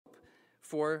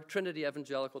for Trinity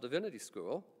Evangelical Divinity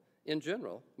School in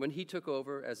general when he took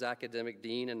over as academic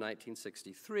dean in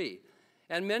 1963.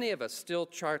 And many of us still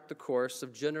chart the course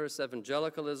of generous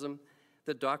evangelicalism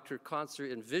that Dr.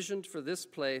 Kantzer envisioned for this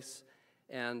place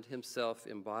and himself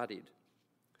embodied.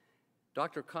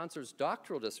 Dr. Kantzer's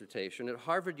doctoral dissertation at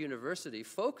Harvard University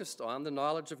focused on the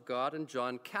knowledge of God in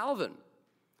John Calvin.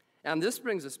 And this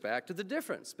brings us back to the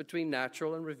difference between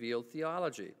natural and revealed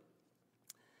theology.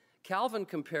 Calvin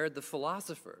compared the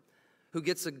philosopher who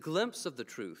gets a glimpse of the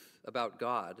truth about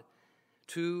God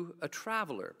to a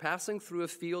traveler passing through a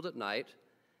field at night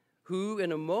who,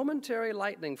 in a momentary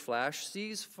lightning flash,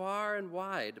 sees far and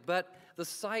wide, but the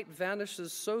sight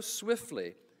vanishes so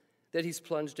swiftly that he's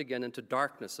plunged again into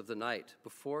darkness of the night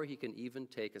before he can even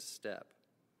take a step.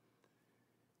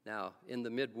 Now, in the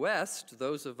Midwest,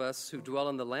 those of us who dwell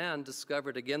in the land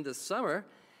discovered again this summer,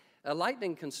 a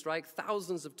lightning can strike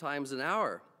thousands of times an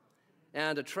hour,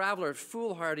 and a traveler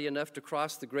foolhardy enough to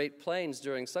cross the Great Plains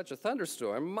during such a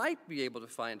thunderstorm might be able to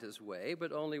find his way,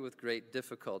 but only with great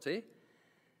difficulty.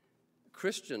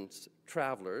 Christian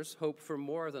travelers hope for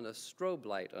more than a strobe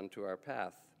light unto our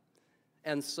path,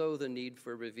 and so the need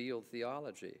for revealed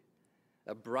theology,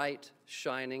 a bright,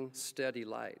 shining, steady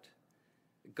light.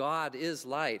 God is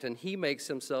light, and he makes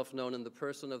himself known in the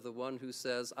person of the one who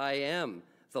says, I am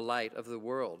the light of the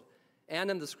world,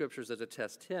 and in the scriptures that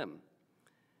attest him.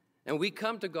 And we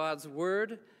come to God's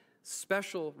word,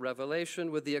 special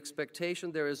revelation, with the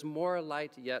expectation there is more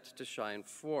light yet to shine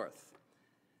forth.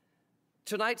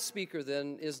 Tonight's speaker,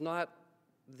 then, is not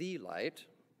the light,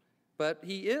 but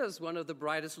he is one of the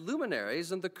brightest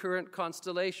luminaries in the current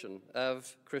constellation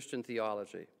of Christian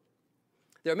theology.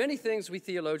 There are many things we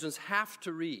theologians have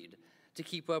to read to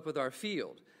keep up with our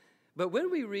field, but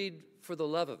when we read for the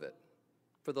love of it,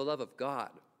 for the love of God,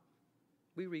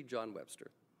 we read John Webster.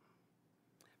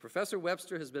 Professor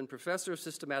Webster has been professor of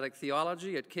systematic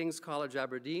theology at King's College,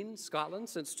 Aberdeen, Scotland,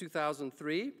 since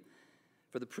 2003.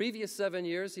 For the previous 7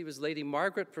 years, he was Lady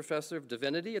Margaret Professor of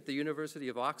Divinity at the University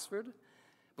of Oxford.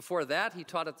 Before that, he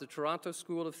taught at the Toronto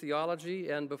School of Theology,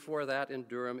 and before that in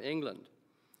Durham, England.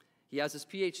 He has his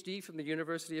PhD from the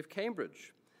University of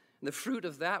Cambridge. And the fruit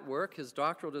of that work, his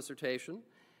doctoral dissertation,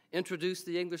 introduced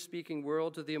the English-speaking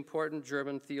world to the important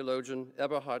German theologian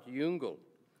Eberhard Jüngel.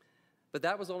 But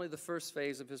that was only the first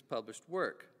phase of his published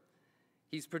work.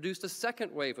 He's produced a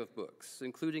second wave of books,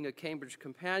 including a Cambridge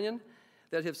Companion,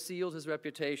 that have sealed his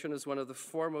reputation as one of the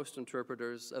foremost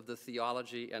interpreters of the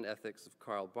theology and ethics of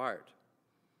Karl Barth.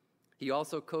 He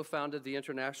also co-founded the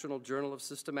International Journal of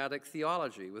Systematic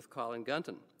Theology with Colin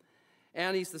Gunton,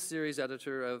 and he's the series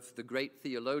editor of The Great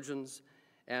Theologians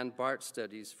and Barth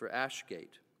Studies for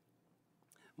Ashgate.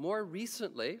 More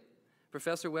recently,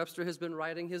 Professor Webster has been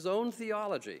writing his own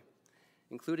theology,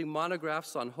 including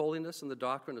monographs on holiness and the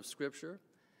doctrine of Scripture,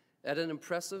 at an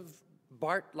impressive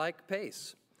Barth-like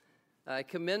pace. I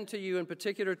commend to you in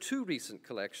particular two recent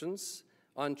collections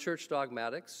on church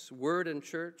dogmatics, Word and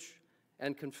Church,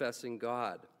 and Confessing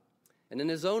God. And in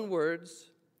his own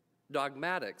words,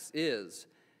 dogmatics is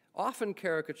often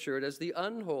caricatured as the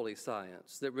unholy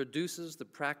science that reduces the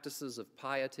practices of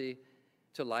piety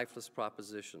to lifeless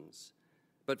propositions,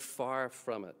 but far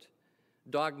from it.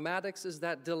 Dogmatics is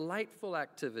that delightful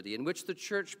activity in which the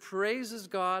church praises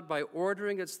God by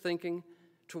ordering its thinking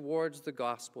towards the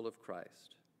gospel of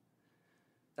Christ.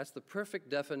 That's the perfect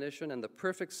definition and the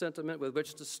perfect sentiment with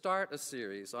which to start a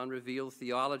series on revealed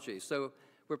theology. So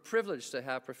we're privileged to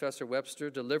have Professor Webster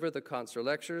deliver the Kantzer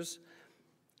lectures.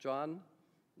 John,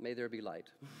 may there be light.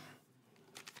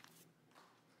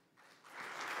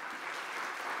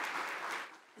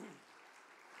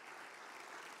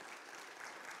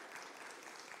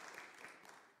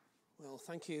 Well,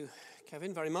 thank you,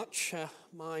 Kevin, very much.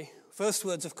 My first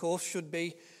words, of course, should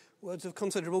be words of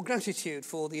considerable gratitude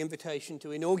for the invitation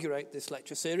to inaugurate this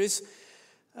lecture series.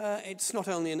 It's not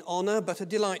only an honour, but a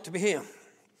delight to be here.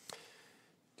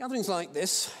 Gatherings like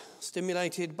this,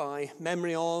 stimulated by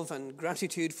memory of and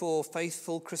gratitude for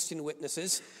faithful Christian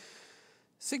witnesses,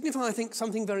 signify, I think,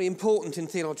 something very important in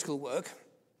theological work,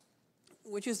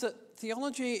 which is that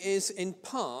theology is, in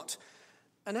part,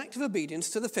 an act of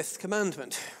obedience to the fifth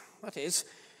commandment. That is,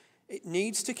 it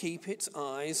needs to keep its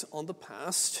eyes on the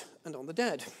past and on the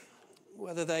dead,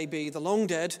 whether they be the long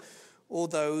dead or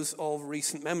those of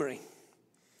recent memory.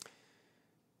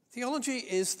 Theology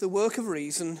is the work of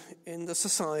reason in the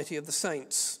society of the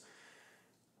saints,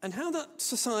 and how that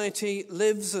society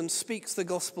lives and speaks the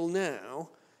gospel now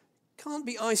can't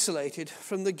be isolated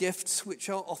from the gifts which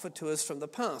are offered to us from the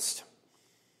past.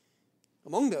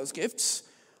 Among those gifts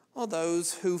are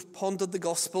those who've pondered the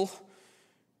gospel,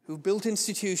 who've built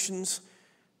institutions,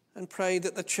 and prayed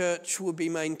that the church would be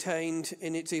maintained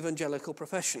in its evangelical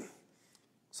profession.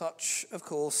 Such, of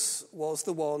course, was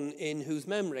the one in whose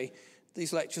memory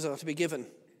these lectures are to be given.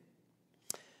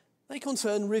 They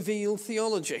concern revealed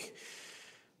theology.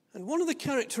 And one of the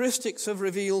characteristics of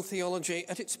revealed theology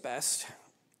at its best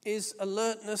is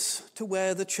alertness to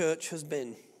where the church has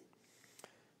been.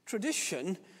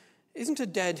 Tradition isn't a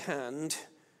dead hand.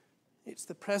 It's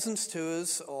the presence to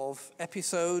us of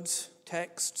episodes,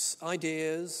 texts,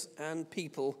 ideas, and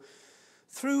people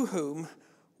through whom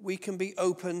we can be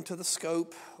open to the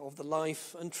scope of the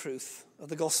life and truth of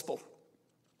the gospel.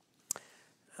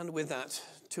 And with that,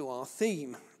 to our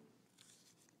theme.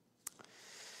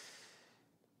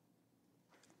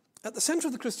 At the centre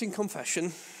of the Christian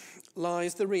confession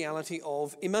lies the reality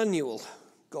of Immanuel,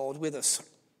 God with us.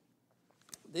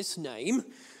 This name,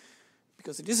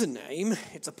 because it is a name,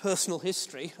 it's a personal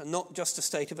history and not just a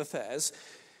state of affairs,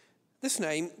 this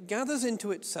name gathers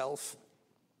into itself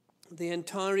the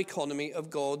entire economy of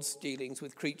God's dealings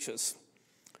with creatures.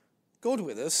 God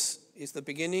with us is the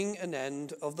beginning and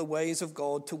end of the ways of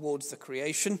God towards the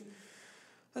creation,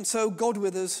 and so God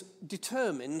with us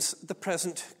determines the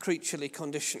present creaturely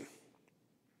condition.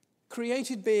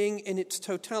 Created being in its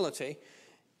totality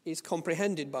is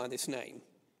comprehended by this name,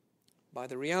 by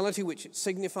the reality which it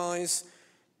signifies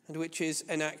and which is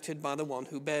enacted by the one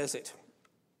who bears it.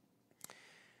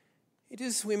 It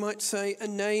is, we might say, a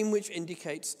name which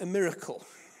indicates a miracle.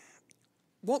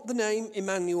 What the name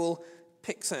Immanuel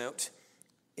picks out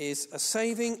is a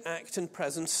saving act and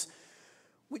presence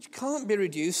which can't be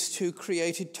reduced to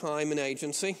created time and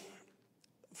agency,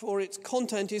 for its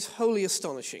content is wholly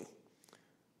astonishing.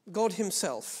 God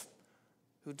himself,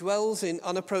 who dwells in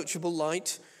unapproachable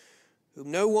light,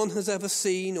 whom no one has ever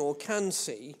seen or can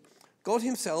see, God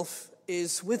himself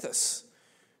is with us.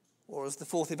 Or as the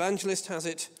fourth evangelist has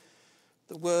it,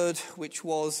 the Word which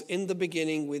was in the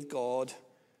beginning with God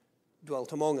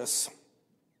dwelt among us.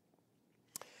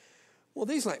 Well,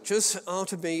 these lectures are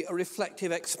to be a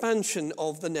reflective expansion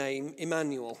of the name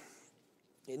Immanuel.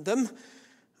 In them,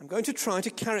 I'm going to try to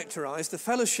characterize the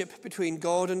fellowship between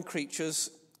God and creatures,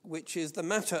 which is the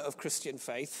matter of Christian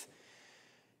faith,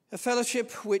 a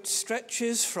fellowship which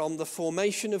stretches from the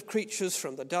formation of creatures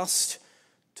from the dust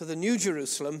to the New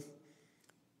Jerusalem,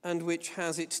 and which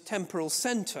has its temporal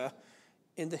center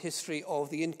in the history of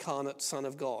the incarnate Son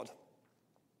of God.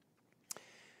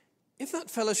 If that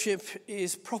fellowship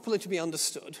is properly to be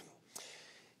understood,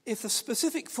 if the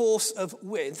specific force of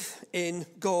with in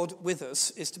God with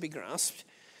us is to be grasped,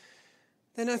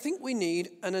 then I think we need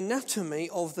an anatomy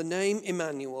of the name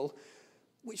Immanuel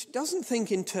which doesn't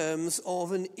think in terms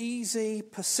of an easy,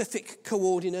 pacific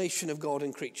coordination of God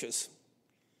and creatures.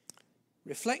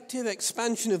 Reflective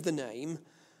expansion of the name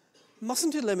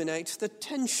mustn't eliminate the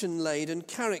tension-laden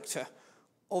character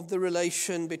of the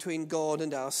relation between God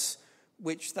and us,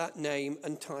 which that name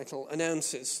and title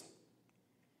announces.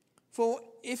 For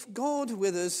if God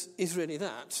with us is really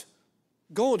that,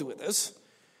 God with us,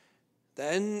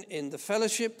 then in the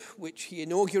fellowship which he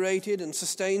inaugurated and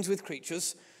sustains with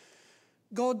creatures,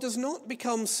 God does not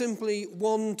become simply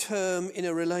one term in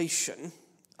a relation,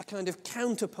 a kind of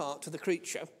counterpart to the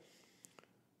creature.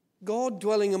 God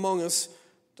dwelling among us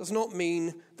does not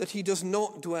mean that he does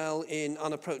not dwell in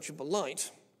unapproachable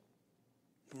light.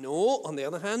 Nor, on the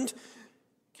other hand,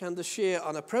 can the sheer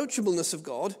unapproachableness of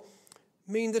God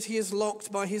mean that he is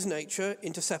locked by his nature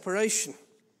into separation.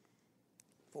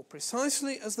 For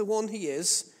precisely as the one he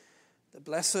is, the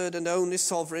blessed and only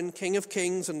sovereign, King of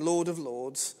kings and Lord of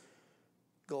lords,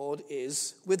 God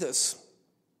is with us.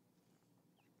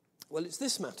 Well, it's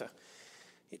this matter.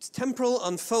 Its temporal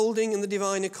unfolding in the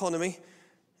divine economy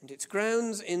and its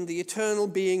grounds in the eternal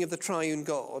being of the triune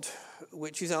God,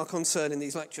 which is our concern in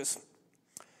these lectures.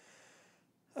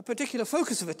 A particular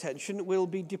focus of attention will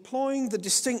be deploying the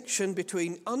distinction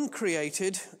between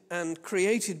uncreated and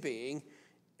created being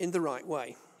in the right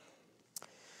way.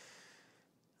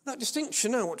 That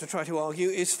distinction, I want to try to argue,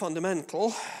 is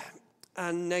fundamental,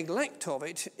 and neglect of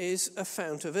it is a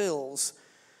fount of ills.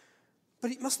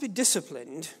 But it must be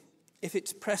disciplined if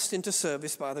it's pressed into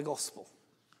service by the gospel.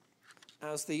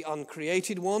 As the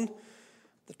uncreated one,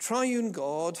 the triune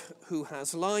God, who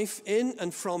has life in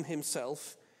and from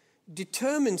himself,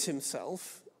 determines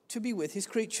himself to be with his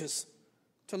creatures,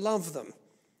 to love them,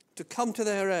 to come to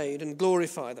their aid and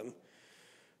glorify them.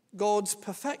 God's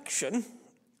perfection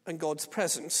and God's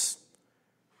presence,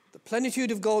 the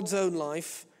plenitude of God's own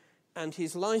life and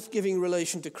his life-giving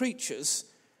relation to creatures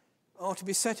are to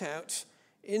be set out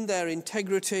in their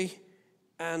integrity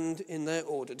and in their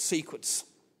ordered sequence.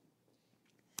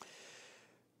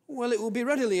 Well, it will be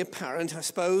readily apparent, I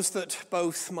suppose, that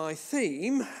both my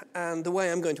theme and the way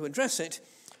I'm going to address it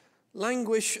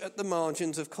languish at the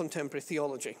margins of contemporary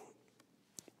theology.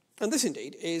 And this,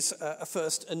 indeed, is a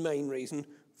first and main reason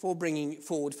for bringing it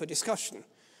forward for discussion.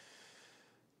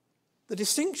 The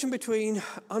distinction between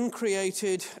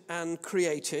uncreated and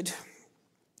created,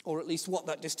 or at least what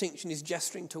that distinction is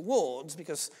gesturing towards,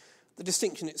 because the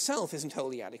distinction itself isn't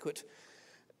wholly adequate,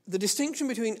 the distinction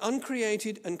between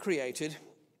uncreated and created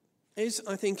is,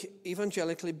 I think,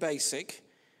 evangelically basic,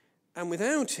 and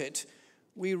without it,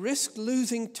 we risk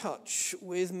losing touch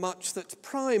with much that's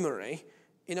primary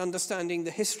in understanding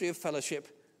the history of fellowship,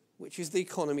 which is the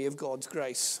economy of God's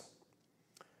grace.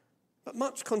 But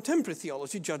much contemporary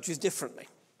theology judges differently,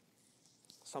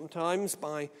 sometimes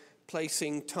by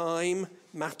placing time,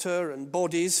 matter, and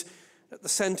bodies at the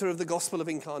centre of the gospel of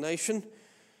incarnation,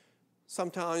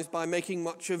 sometimes by making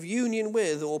much of union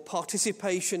with or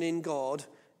participation in God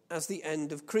as the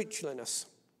end of creatureliness.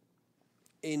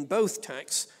 In both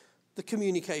texts, the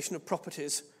communication of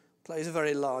properties plays a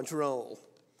very large role.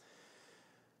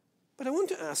 But I want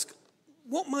to ask,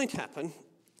 what might happen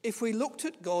if we looked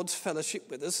at God's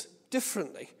fellowship with us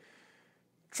differently,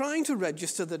 trying to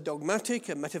register the dogmatic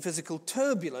and metaphysical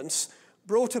turbulence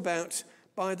brought about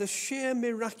by the sheer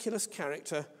miraculous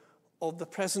character of the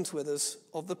presence with us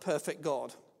of the perfect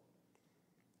God?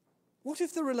 What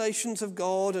if the relations of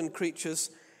God and creatures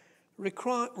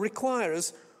require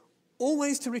us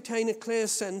always to retain a clear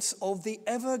sense of the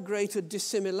ever greater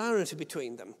dissimilarity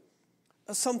between them,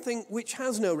 as something which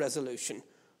has no resolution,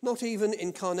 not even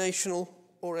incarnational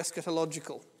or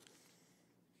eschatological?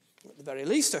 At the very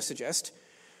least, I suggest,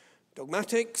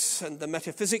 dogmatics and the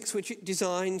metaphysics which it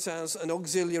designs as an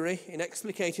auxiliary in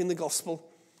explicating the gospel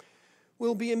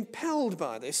will be impelled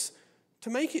by this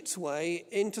to make its way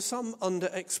into some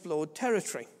underexplored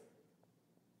territory.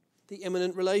 The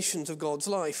immanent relations of God's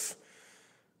life,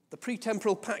 the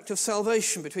pretemporal pact of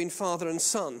salvation between Father and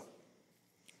Son,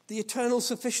 the eternal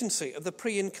sufficiency of the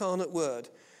pre-incarnate Word,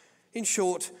 in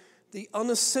short, the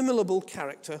unassimilable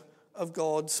character of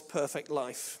God's perfect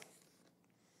life.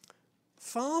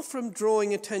 Far from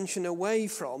drawing attention away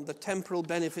from the temporal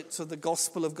benefits of the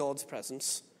gospel of God's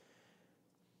presence,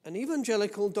 an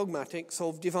evangelical dogmatics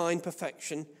of divine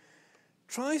perfection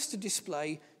tries to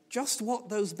display just what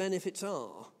those benefits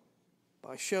are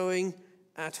by showing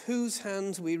at whose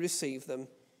hands we receive them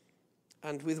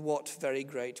and with what very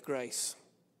great grace.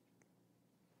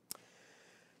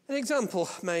 An example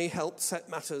may help set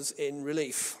matters in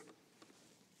relief.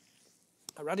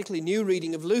 A radically new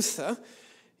reading of Luther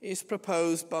is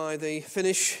proposed by the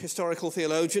Finnish historical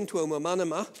theologian Tuomo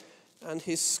Manama and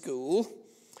his school,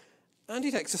 and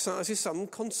it exercises some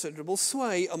considerable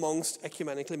sway amongst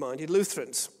ecumenically minded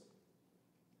Lutherans.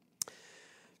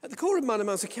 At the core of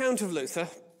Manama's account of Luther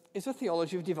is a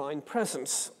theology of divine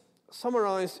presence,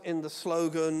 summarized in the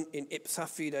slogan in ipsa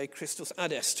fide Christus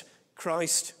adest,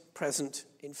 Christ present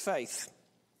in faith.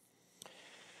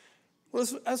 Well,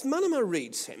 as Manama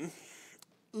reads him,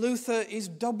 Luther is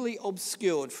doubly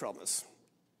obscured from us.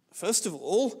 First of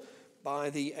all, by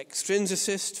the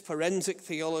extrinsicist forensic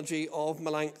theology of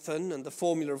Melanchthon and the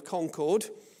Formula of Concord,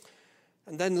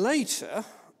 and then later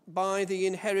by the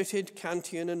inherited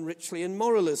Kantian and Ritschlian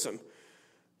moralism,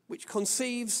 which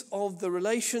conceives of the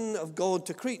relation of God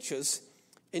to creatures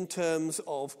in terms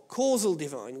of causal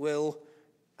divine will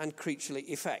and creaturely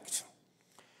effect.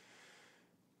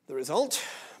 The result,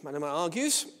 Manama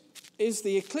argues, is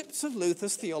the eclipse of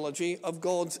Luther's theology of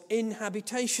God's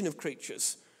inhabitation of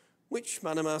creatures, which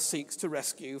Manama seeks to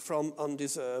rescue from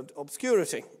undeserved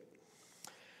obscurity.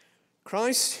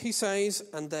 Christ, he says,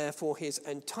 and therefore his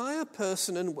entire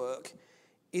person and work,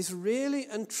 is really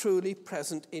and truly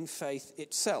present in faith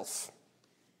itself.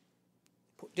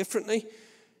 Put differently,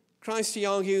 Christ, he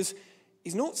argues,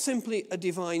 is not simply a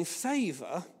divine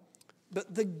favour,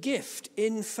 but the gift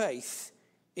in faith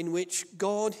in which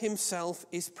God himself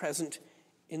is present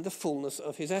in the fullness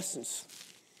of his essence.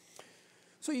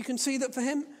 So you can see that for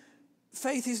him,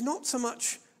 faith is not so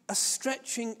much a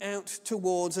stretching out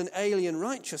towards an alien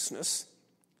righteousness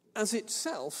as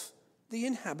itself the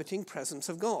inhabiting presence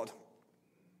of God.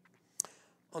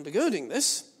 Undergirding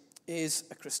this is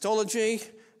a Christology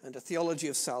and a theology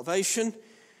of salvation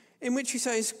in which he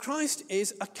says Christ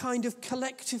is a kind of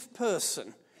collective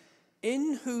person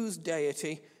in whose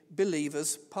deity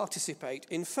believers participate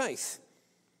in faith.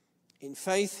 In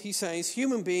faith, he says,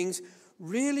 human beings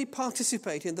really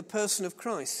participate in the person of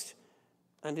Christ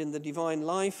and in the divine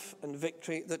life and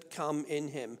victory that come in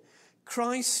him.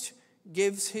 Christ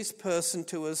gives his person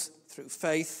to us through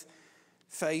faith.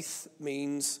 Faith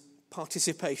means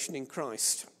participation in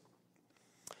Christ.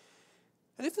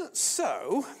 And if that's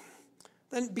so,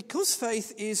 then because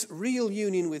faith is real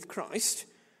union with Christ,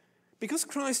 because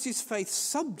Christ is faith's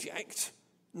subject,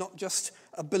 not just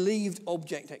a believed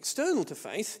object external to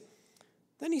faith,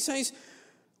 then he says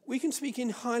we can speak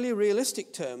in highly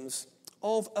realistic terms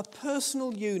of a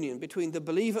personal union between the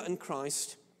believer and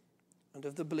Christ and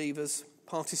of the believer's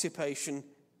participation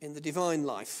in the divine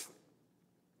life.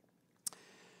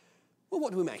 Well,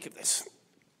 what do we make of this?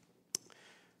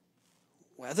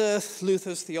 Whether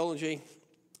Luther's theology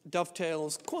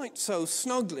dovetails quite so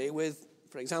snugly with,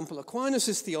 for example,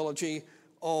 Aquinas' theology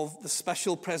of the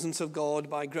special presence of God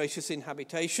by gracious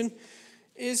inhabitation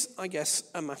is, I guess,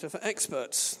 a matter for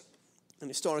experts. An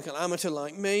historical amateur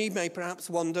like me may perhaps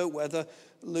wonder whether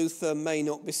Luther may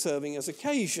not be serving as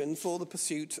occasion for the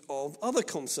pursuit of other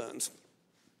concerns.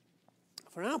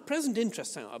 For our present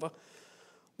interests, however,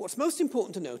 what's most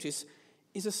important to notice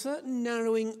is a certain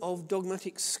narrowing of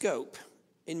dogmatic scope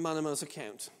in Mannheim's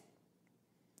account.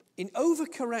 In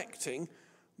overcorrecting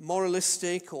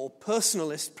moralistic or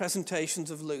personalist presentations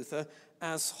of Luther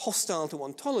as hostile to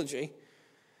ontology,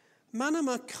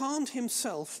 Mannheim can't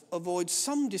himself avoid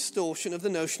some distortion of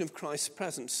the notion of Christ's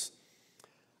presence,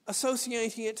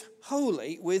 associating it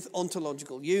wholly with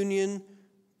ontological union,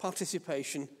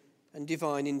 participation, and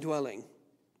divine indwelling.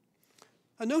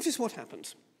 And notice what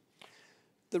happens.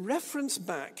 The reference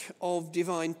back of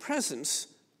divine presence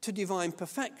to divine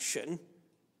perfection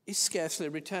is scarcely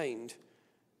retained,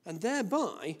 and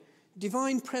thereby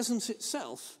divine presence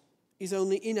itself is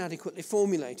only inadequately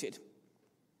formulated.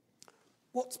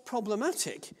 What's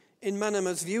problematic in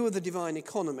Mannheim's view of the divine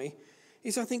economy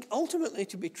is, I think, ultimately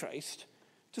to be traced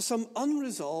to some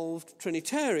unresolved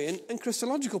Trinitarian and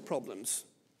Christological problems.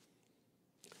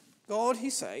 God,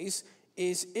 he says,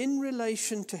 is in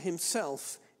relation to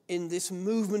himself in this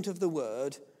movement of the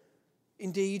Word.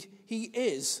 Indeed, he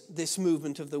is this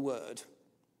movement of the Word.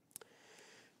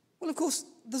 Well, of course,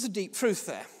 there's a deep truth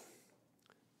there,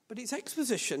 but its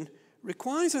exposition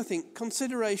requires, I think,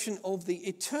 consideration of the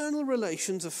eternal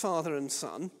relations of Father and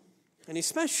Son, and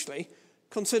especially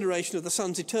consideration of the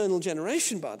Son's eternal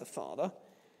generation by the Father,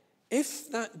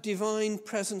 if that divine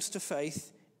presence to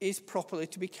faith is properly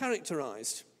to be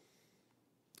characterized.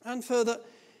 And further,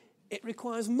 it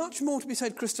requires much more to be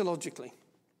said Christologically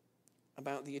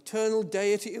about the eternal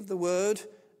deity of the Word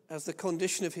as the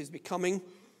condition of his becoming,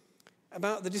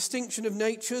 about the distinction of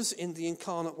natures in the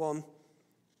incarnate one,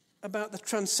 about the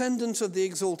transcendence of the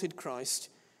exalted Christ,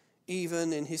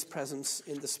 even in his presence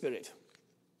in the Spirit.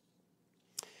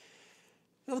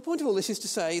 Now, the point of all this is to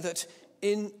say that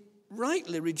in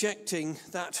rightly rejecting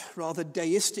that rather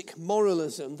deistic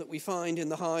moralism that we find in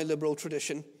the high liberal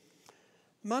tradition,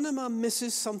 Mannheim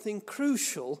misses something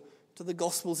crucial to the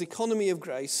gospel's economy of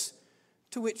grace,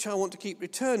 to which I want to keep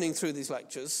returning through these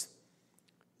lectures,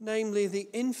 namely the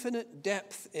infinite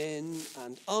depth in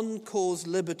and uncaused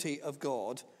liberty of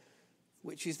God,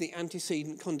 which is the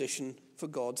antecedent condition for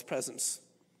God's presence.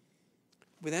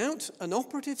 Without an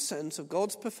operative sense of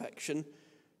God's perfection,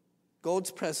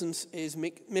 God's presence is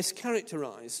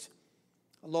mischaracterized,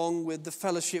 along with the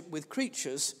fellowship with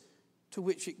creatures to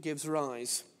which it gives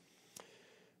rise.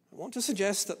 I want to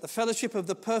suggest that the fellowship of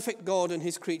the perfect God and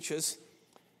his creatures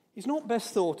is not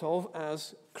best thought of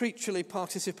as creaturely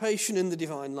participation in the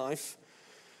divine life,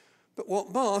 but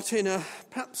what Barth, in a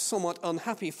perhaps somewhat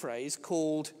unhappy phrase,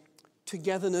 called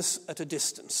togetherness at a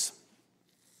distance.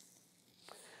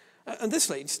 And this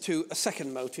leads to a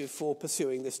second motive for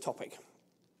pursuing this topic.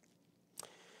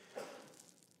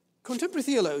 Contemporary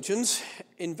theologians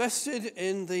invested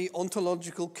in the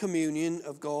ontological communion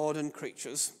of God and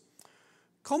creatures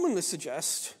commonly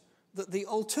suggest that the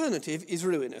alternative is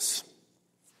ruinous: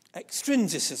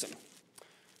 extrinsicism,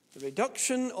 the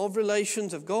reduction of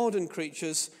relations of God and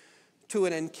creatures to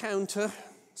an encounter,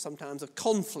 sometimes a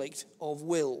conflict of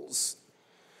wills.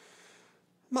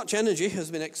 Much energy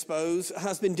has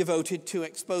been devoted to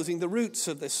exposing the roots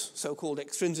of this so-called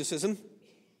extrinsicism,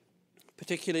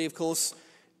 particularly, of course,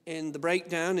 in the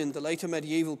breakdown in the later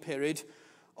medieval period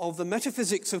of the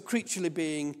metaphysics of creaturely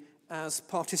being as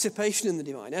participation in the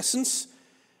divine essence,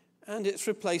 and its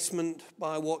replacement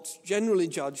by what's generally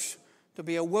judged to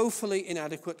be a woefully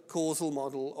inadequate causal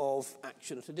model of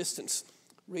action at a distance.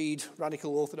 Read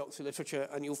radical orthodoxy literature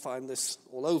and you'll find this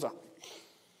all over.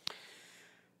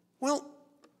 Well,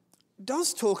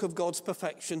 does talk of God's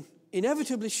perfection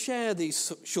inevitably share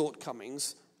these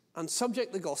shortcomings and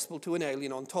subject the gospel to an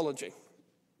alien ontology?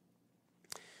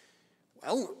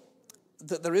 Well,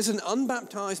 that there is an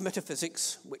unbaptized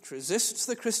metaphysics which resists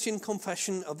the Christian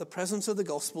confession of the presence of the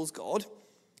gospel's God,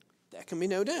 there can be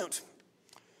no doubt.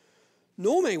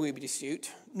 Nor may we dispute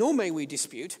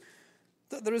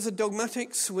that there is a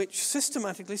dogmatics which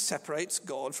systematically separates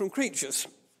God from creatures,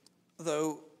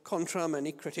 though, contra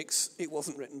many critics, it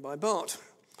wasn't written by Barth.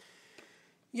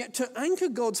 Yet to anchor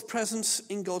God's presence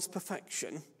in God's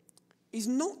perfection is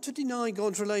not to deny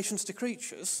God's relations to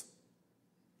creatures.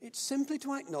 It's simply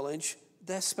to acknowledge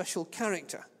their special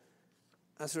character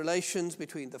as relations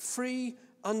between the free,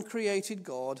 uncreated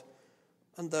God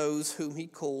and those whom he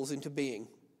calls into being.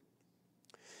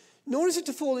 Nor is it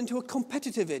to fall into a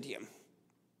competitive idiom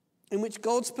in which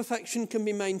God's perfection can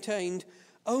be maintained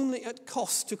only at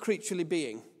cost to creaturely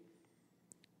being.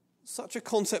 Such a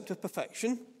concept of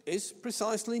perfection is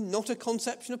precisely not a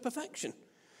conception of perfection.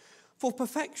 For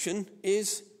perfection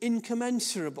is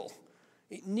incommensurable.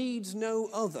 It needs no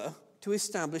other to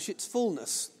establish its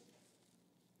fullness.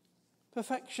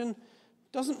 Perfection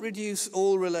doesn't reduce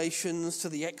all relations to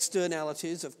the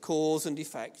externalities of cause and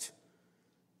effect,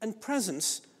 and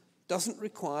presence doesn't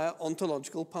require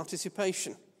ontological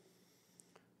participation.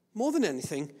 More than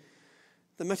anything,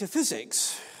 the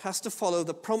metaphysics has to follow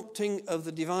the prompting of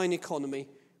the divine economy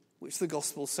which the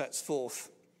gospel sets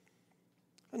forth.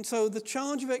 And so the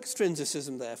charge of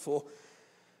extrinsicism, therefore,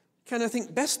 can, I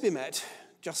think, best be met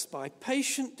just by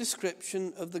patient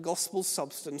description of the gospel's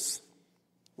substance,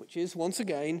 which is, once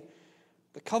again,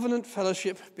 the covenant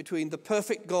fellowship between the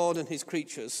perfect God and his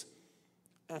creatures,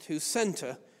 at whose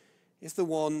centre is the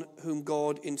one whom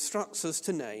God instructs us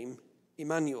to name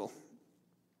Immanuel.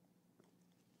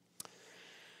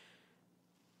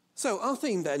 So our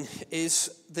theme then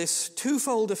is this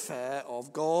twofold affair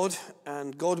of God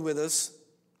and God with us,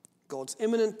 God's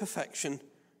immanent perfection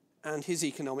and his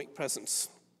economic presence.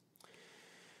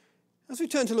 As we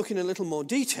turn to look in a little more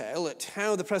detail at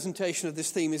how the presentation of this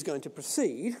theme is going to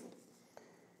proceed,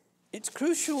 it's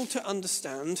crucial to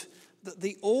understand that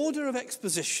the order of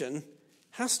exposition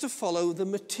has to follow the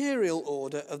material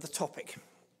order of the topic.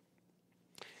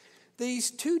 These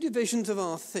two divisions of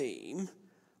our theme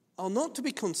are not to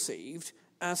be conceived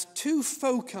as two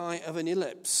foci of an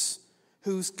ellipse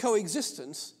whose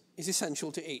coexistence is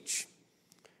essential to each.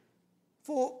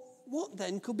 For what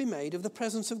then could be made of the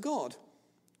presence of God?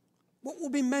 What will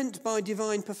be meant by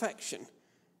divine perfection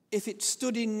if it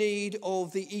stood in need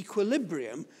of the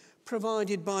equilibrium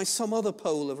provided by some other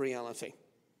pole of reality?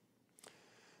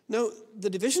 No, the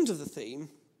divisions of the theme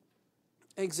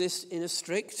exist in a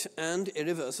strict and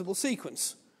irreversible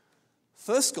sequence.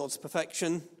 First, God's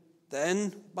perfection,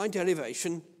 then, by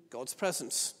derivation, God's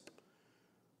presence.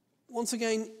 Once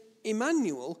again,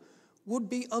 Immanuel would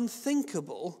be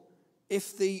unthinkable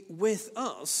if the with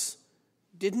us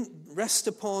didn't rest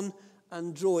upon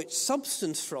and draw its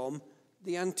substance from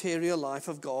the anterior life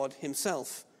of God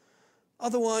himself.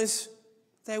 Otherwise,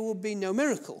 there would be no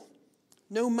miracle,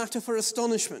 no matter for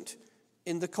astonishment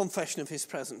in the confession of his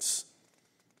presence.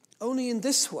 Only in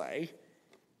this way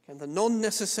can the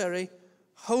non-necessary,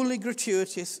 wholly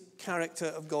gratuitous character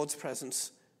of God's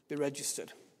presence be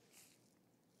registered.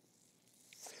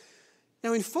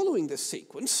 Now, in following this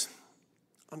sequence,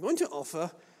 I'm going to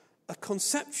offer a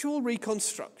conceptual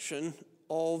reconstruction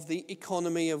of the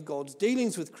economy of God's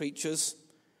dealings with creatures,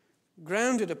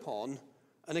 grounded upon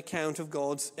an account of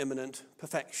God's immanent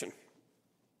perfection.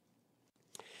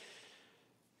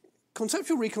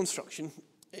 Conceptual reconstruction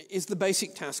is the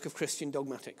basic task of Christian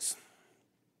dogmatics.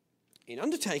 In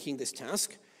undertaking this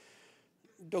task,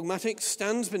 dogmatics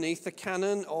stands beneath the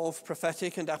canon of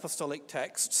prophetic and apostolic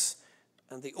texts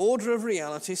and the order of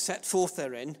reality set forth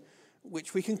therein,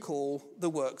 which we can call the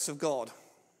works of God.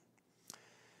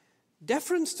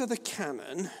 Deference to the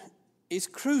canon is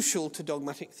crucial to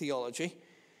dogmatic theology,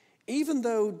 even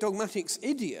though dogmatic's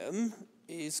idiom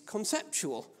is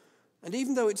conceptual, and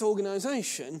even though its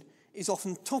organization is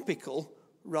often topical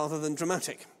rather than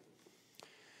dramatic.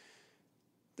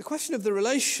 The question of the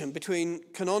relation between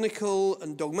canonical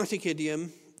and dogmatic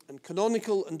idiom and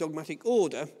canonical and dogmatic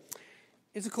order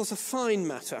is, of course, a fine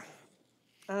matter,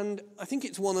 and I think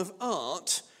it's one of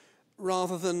art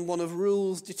rather than one of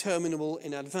rules determinable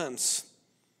in advance.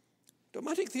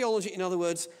 Dogmatic theology, in other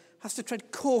words, has to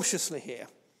tread cautiously here,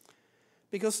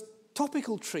 because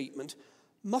topical treatment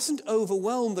mustn't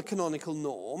overwhelm the canonical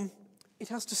norm, it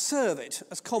has to serve it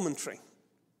as commentary.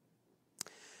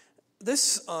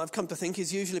 This, I've come to think,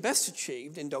 is usually best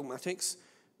achieved in dogmatics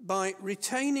by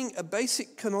retaining a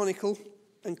basic canonical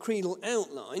and creedal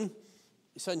outline,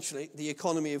 essentially the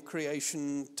economy of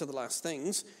creation to the last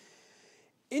things,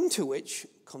 into which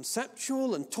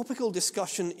conceptual and topical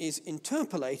discussion is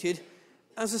interpolated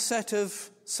as a set of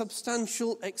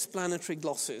substantial explanatory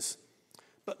glosses,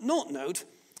 but not, note,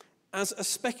 as a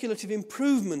speculative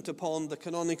improvement upon the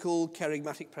canonical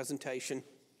kerygmatic presentation.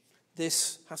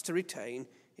 This has to retain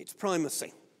its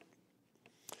primacy.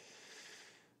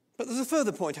 But there's a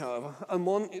further point, however, and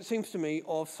one, it seems to me,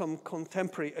 of some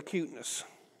contemporary acuteness.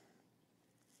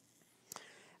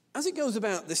 As it goes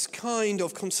about this kind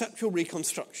of conceptual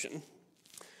reconstruction,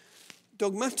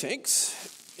 dogmatics,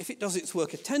 if it does its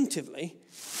work attentively,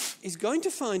 is going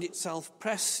to find itself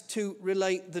pressed to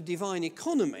relate the divine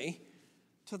economy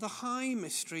to the high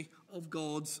mystery of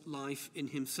God's life in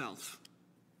himself.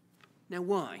 Now,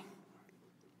 why?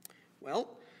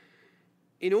 Well,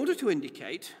 in order to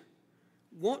indicate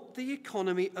what the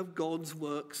economy of God's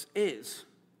works is,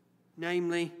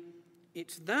 namely,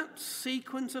 it's that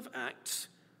sequence of acts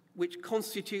which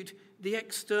constitute the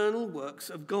external works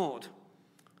of God,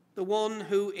 the one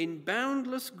who in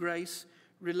boundless grace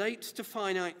relates to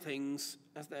finite things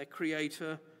as their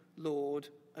creator, Lord,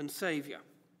 and Saviour.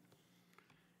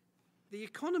 The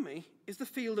economy is the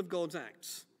field of God's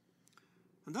acts,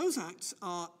 and those acts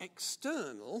are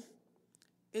external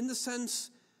in the sense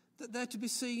that they're to be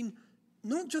seen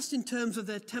not just in terms of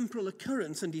their temporal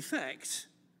occurrence and effect,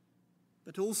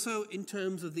 but also in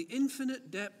terms of the infinite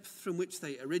depth from which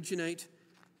they originate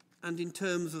and in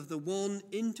terms of the one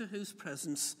into whose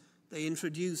presence they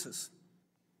introduce us.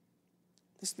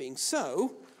 This being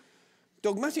so,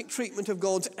 dogmatic treatment of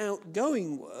God's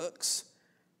outgoing works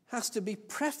has to be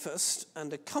prefaced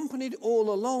and accompanied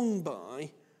all along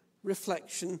by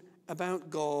reflection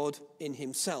about God in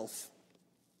himself.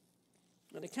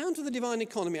 An account of the divine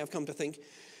economy, I've come to think,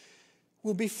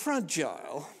 will be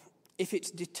fragile if it's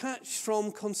detached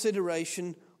from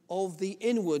consideration of the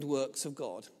inward works of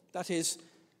God. That is,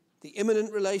 the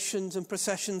immanent relations and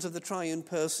processions of the triune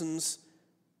persons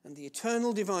and the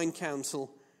eternal divine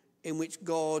counsel in which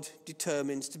God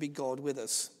determines to be God with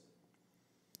us.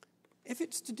 If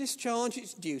it's to discharge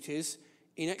its duties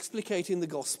in explicating the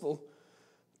gospel,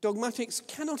 dogmatics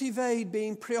cannot evade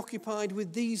being preoccupied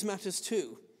with these matters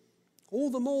too, all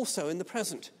the more so in the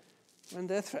present, when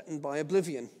they're threatened by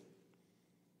oblivion.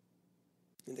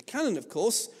 In the canon, of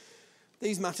course,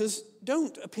 these matters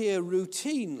don't appear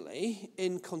routinely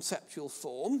in conceptual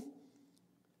form.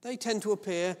 They tend to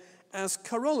appear as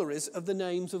corollaries of the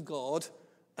names of God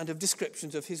and of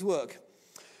descriptions of his work.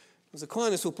 As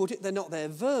Aquinas will put it, they're not there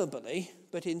verbally,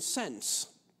 but in sense.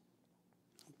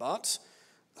 But,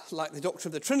 like the doctrine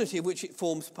of the Trinity, of which it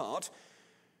forms part,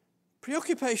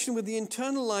 preoccupation with the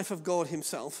internal life of God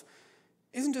himself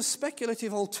isn't a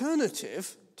speculative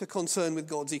alternative to concern with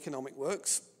God's economic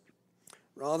works.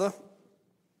 Rather,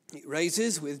 it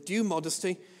raises, with due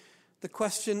modesty, the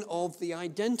question of the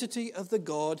identity of the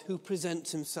God who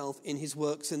presents himself in his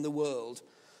works in the world,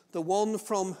 the one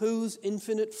from whose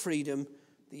infinite freedom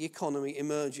the economy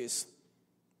emerges.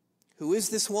 Who is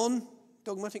this one,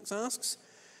 dogmatics asks?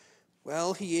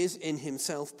 Well, he is in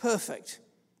himself perfect.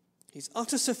 His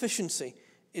utter sufficiency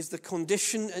is the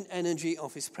condition and energy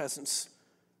of his presence.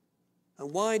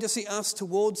 And why does he act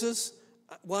towards us?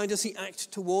 Why does he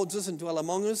act towards us and dwell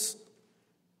among us?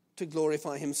 To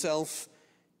glorify himself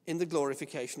in the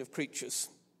glorification of creatures.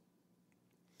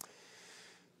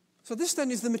 So this then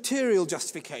is the material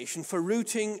justification for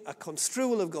rooting a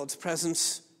construal of God's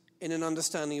presence in an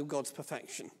understanding of God's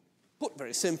perfection. Put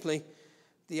very simply,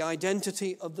 the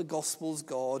identity of the gospel's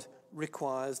God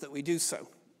requires that we do so.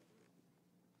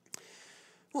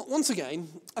 Well, once again,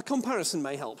 a comparison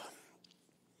may help.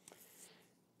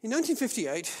 In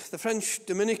 1958, the French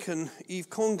Dominican Yves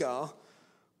Congar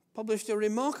published a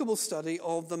remarkable study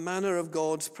of the manner of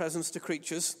God's presence to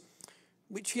creatures,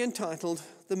 which he entitled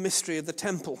The Mystery of the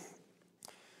Temple.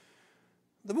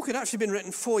 The book had actually been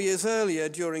written 4 years earlier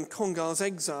during Congar's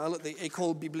exile at the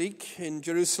École Biblique in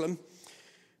Jerusalem,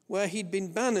 where he'd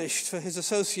been banished for his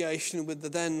association with the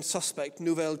then suspect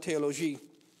Nouvelle Theology.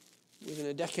 Within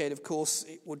a decade, of course,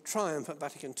 it would triumph at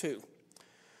Vatican II.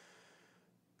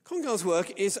 Congar's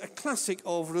work is a classic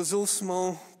of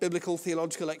ressourcement, biblical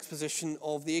theological exposition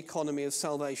of the economy of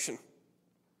salvation.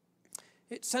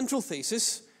 Its central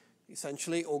thesis,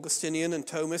 essentially Augustinian and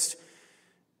Thomist,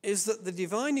 is that the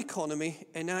divine economy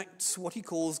enacts what he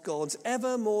calls God's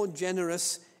ever more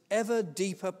generous, ever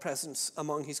deeper presence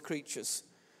among his creatures,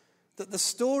 that the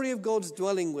story of God's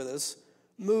dwelling with us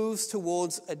moves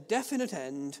towards a definite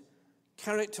end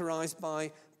characterized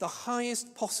by the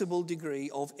highest possible degree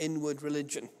of inward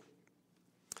religion.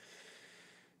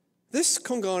 This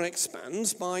Congar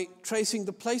expands by tracing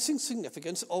the placing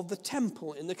significance of the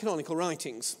temple in the canonical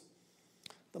writings.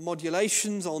 The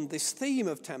modulations on this theme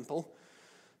of temple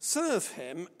serve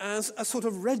him as a sort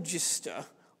of register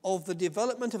of the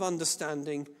development of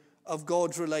understanding of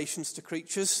God's relations to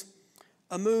creatures,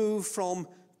 a move from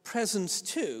presence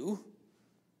to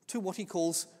what he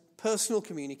calls personal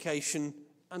communication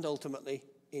and ultimately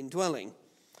indwelling.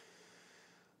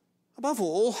 Above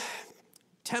all,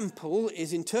 temple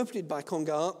is interpreted by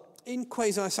Congar in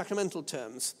quasi-sacramental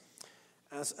terms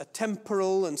as a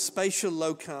temporal and spatial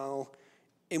locale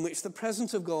in which the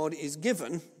presence of God is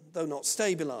given, though not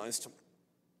stabilized.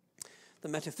 The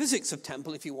metaphysics of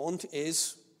temple, if you want,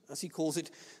 is, as he calls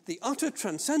it, the utter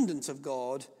transcendence of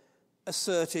God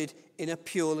asserted in a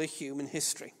purely human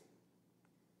history.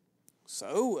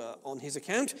 So, on his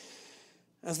account,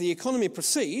 as the economy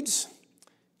proceeds,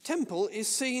 temple is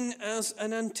seen as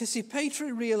an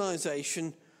anticipatory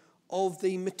realization of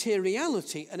the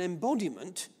materiality and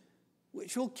embodiment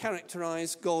which will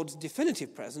characterize God's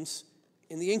definitive presence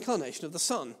in the incarnation of the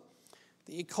Son.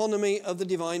 The economy of the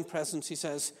divine presence, he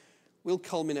says, will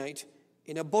culminate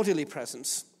in a bodily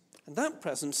presence. And that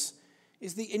presence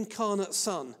is the incarnate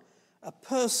Son, a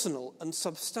personal and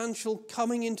substantial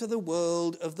coming into the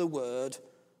world of the Word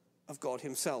of God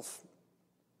himself.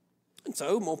 And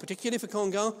so, more particularly for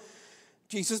Congar,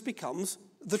 Jesus becomes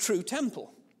the true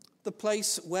temple, the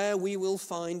place where we will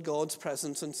find God's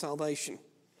presence and salvation.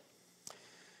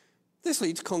 This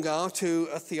leads Congar to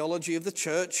a theology of the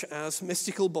church as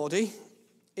mystical body,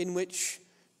 in which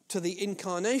to the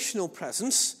incarnational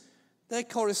presence there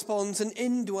corresponds an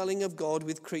indwelling of God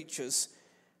with creatures,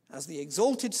 as the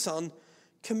exalted Son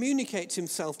communicates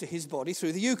himself to his body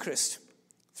through the Eucharist.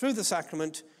 Through the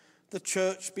sacrament, the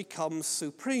church becomes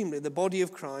supremely the body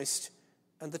of Christ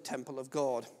and the temple of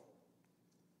God.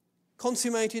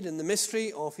 Consummated in the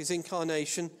mystery of his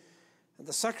incarnation and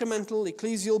the sacramental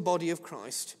ecclesial body of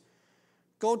Christ,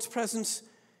 God's presence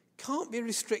can't be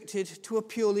restricted to a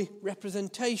purely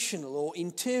representational or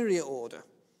interior order.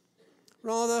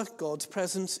 Rather, God's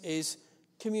presence is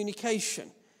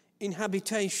communication,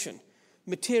 inhabitation,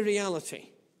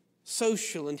 materiality,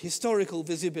 social and historical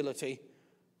visibility,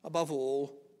 above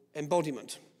all,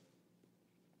 embodiment.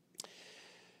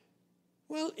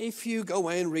 Well, if you go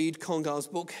away and read Congar's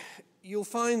book, you'll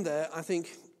find there, I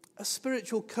think, a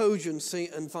spiritual cogency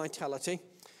and vitality.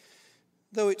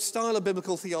 Though its style of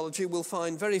biblical theology will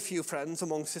find very few friends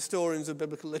amongst historians of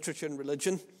biblical literature and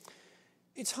religion,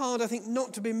 it's hard, I think,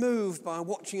 not to be moved by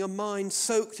watching a mind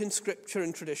soaked in scripture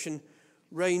and tradition,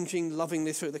 ranging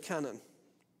lovingly through the canon.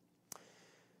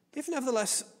 If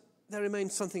nevertheless there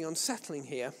remains something unsettling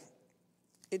here,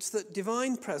 it's that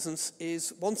divine presence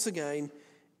is once again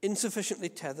insufficiently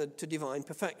tethered to divine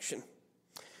perfection.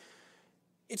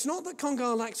 It's not that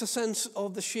Congar lacks a sense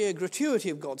of the sheer gratuity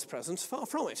of God's presence, far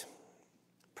from it.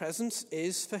 Presence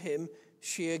is for him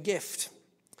sheer gift.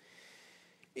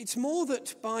 It's more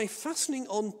that by fastening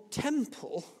on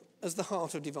temple as the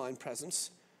heart of divine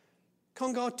presence,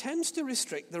 Congar tends to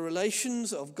restrict the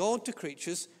relations of God to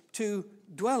creatures to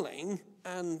dwelling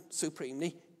and,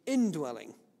 supremely,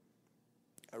 indwelling.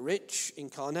 A rich,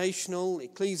 incarnational,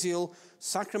 ecclesial,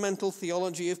 sacramental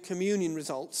theology of communion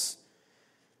results,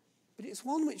 but it's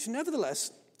one which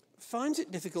nevertheless finds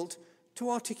it difficult to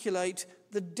articulate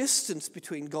the distance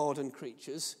between God and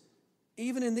creatures,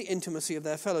 even in the intimacy of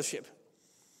their fellowship.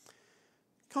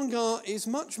 Congar is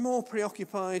much more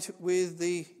preoccupied with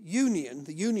the union,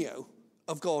 the unio,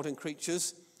 of God and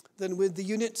creatures than with the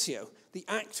unitio, the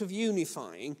act of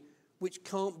unifying, which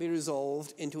can't be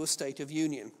resolved into a state of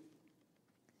union.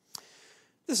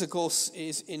 This, of course,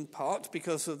 is in part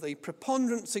because of the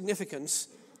preponderant significance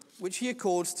which he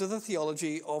accords to the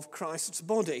theology of Christ's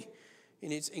body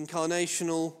in its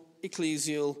incarnational,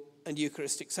 ecclesial, and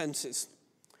Eucharistic senses.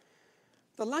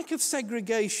 The lack of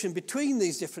segregation between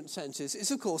these different senses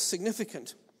is, of course,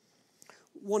 significant.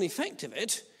 One effect of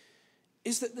it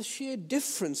is that the sheer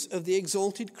difference of the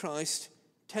exalted Christ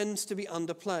tends to be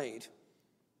underplayed,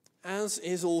 as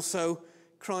is also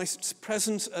Christ's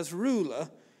presence as ruler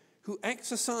who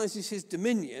exercises his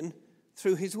dominion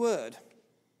through his word.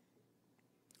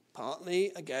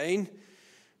 Partly, again,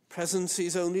 presence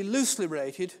is only loosely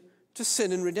related to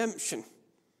sin and redemption.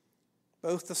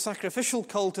 Both the sacrificial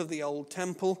cult of the old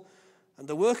temple and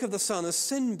the work of the Son as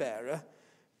sin-bearer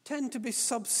tend to be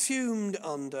subsumed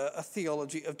under a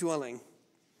theology of dwelling.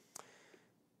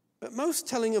 But most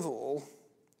telling of all,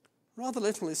 rather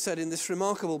little is said in this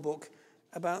remarkable book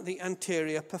about the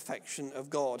anterior perfection of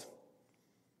God.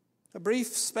 A brief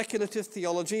speculative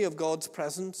theology of God's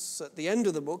presence at the end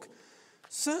of the book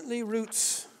certainly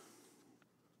roots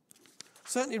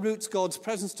God's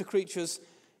presence to creatures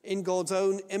in God's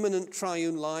own immanent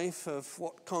triune life of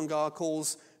what Congar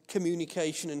calls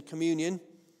communication and communion.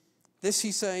 This,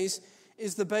 he says,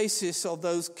 is the basis of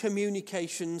those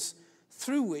communications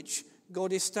through which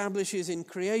God establishes in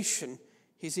creation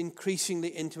his increasingly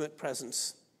intimate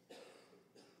presence.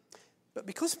 But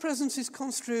because presence is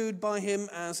construed by him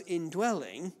as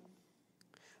indwelling,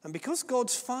 and because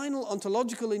God's final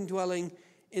ontological indwelling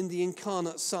in the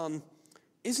incarnate Son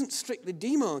isn't strictly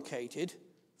demarcated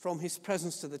from his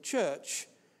presence to the church,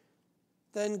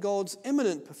 then God's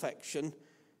immanent perfection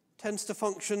tends to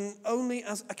function only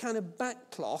as a kind of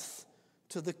backcloth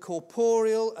to the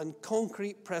corporeal and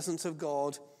concrete presence of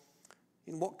God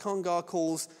in what Kantzer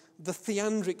calls the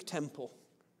theandric temple,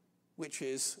 which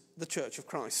is the Church of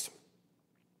Christ.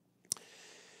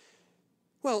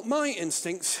 Well, my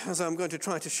instincts, as I'm going to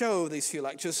try to show over these few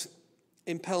lectures,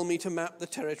 impel me to map the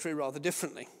territory rather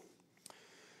differently.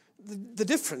 The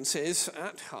difference is,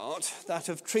 at heart, that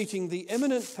of treating the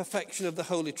immanent perfection of the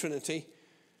Holy Trinity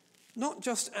not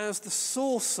just as the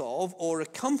source of or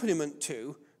accompaniment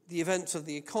to the events of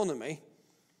the economy,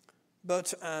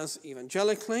 but as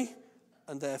evangelically,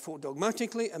 and therefore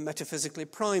dogmatically and metaphysically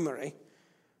primary,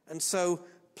 and so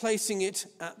placing it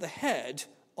at the head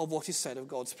of what is said of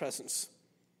God's presence.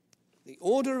 The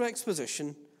order of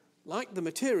exposition, like the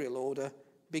material order,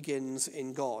 begins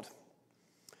in God.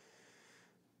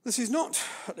 This is not,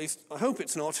 at least I hope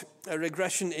it's not, a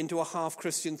regression into a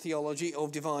half-Christian theology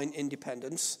of divine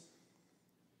independence.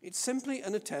 It's simply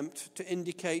an attempt to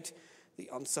indicate the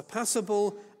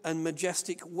unsurpassable and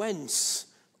majestic whence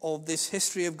of this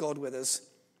history of God with us,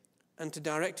 and to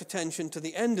direct attention to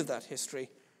the end of that history,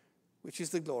 which is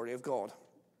the glory of God.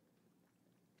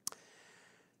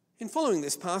 In following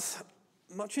this path,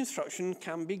 much instruction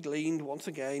can be gleaned once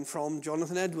again from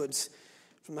Jonathan Edwards,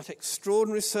 from that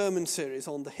extraordinary sermon series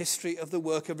on the history of the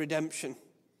work of redemption.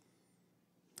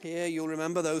 Here, you'll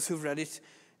remember those who've read it,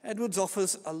 Edwards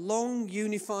offers a long,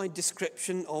 unified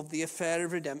description of the affair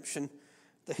of redemption,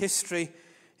 the history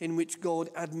in which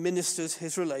God administers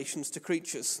his relations to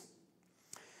creatures.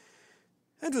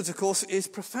 Edwards, of course, is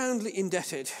profoundly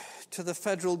indebted to the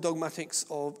federal dogmatics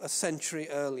of a century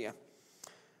earlier.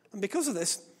 And because of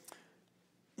this,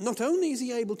 not only is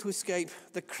he able to escape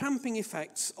the cramping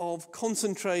effects of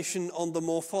concentration on the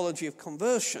morphology of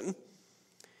conversion,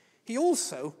 he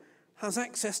also has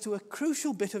access to a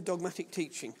crucial bit of dogmatic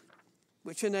teaching,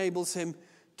 which enables him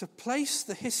to place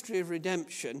the history of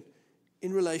redemption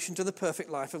in relation to the perfect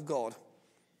life of God.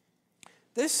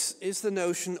 This is the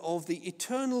notion of the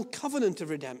eternal covenant of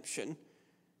redemption,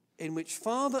 in which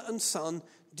Father and Son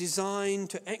design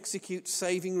to execute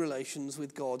saving relations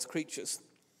with God's creatures.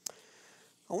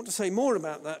 I want to say more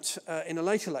about that in a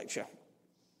later lecture.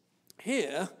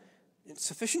 Here, it's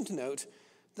sufficient to note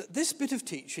that this bit of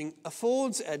teaching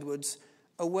affords Edwards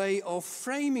a way of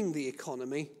framing the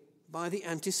economy by the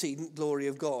antecedent glory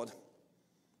of God.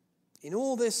 In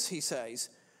all this, he says,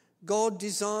 God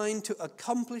designed to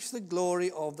accomplish the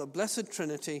glory of the Blessed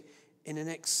Trinity in an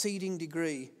exceeding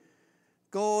degree.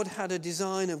 God had a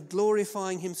design of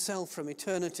glorifying himself from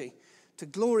eternity to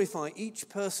glorify each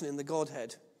person in the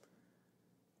Godhead.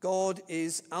 God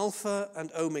is Alpha and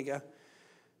Omega.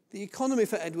 The economy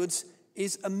for Edwards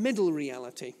is a middle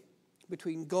reality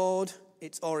between God,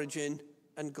 its origin,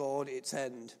 and God, its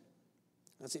end.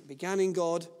 As it began in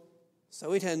God,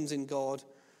 so it ends in God.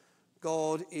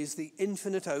 God is the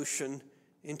infinite ocean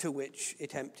into which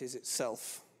it empties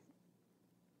itself.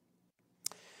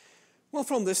 Well,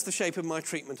 from this, the shape of my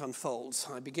treatment unfolds.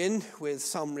 I begin with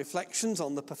some reflections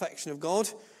on the perfection of God,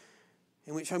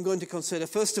 in which I'm going to consider,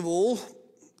 first of all,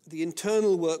 the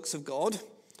internal works of God,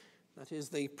 that is,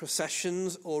 the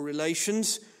processions or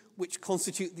relations which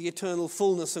constitute the eternal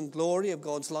fullness and glory of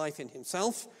God's life in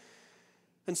himself.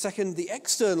 And second, the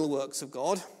external works of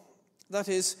God, that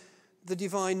is, the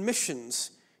divine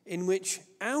missions in which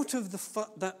out of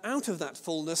that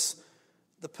fullness,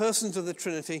 the persons of the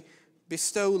Trinity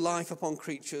bestow life upon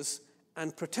creatures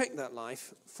and protect that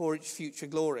life for its future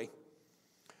glory.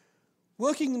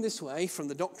 Working in this way, from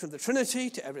the doctrine of the Trinity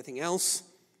to everything else,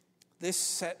 this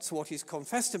sets what is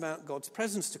confessed about God's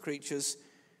presence to creatures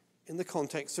in the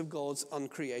context of God's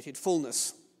uncreated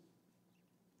fullness.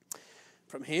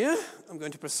 From here, I'm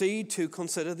going to proceed to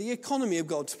consider the economy of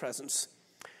God's presence,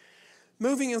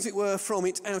 moving, as it were, from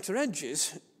its outer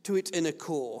edges to its inner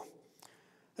core,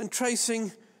 and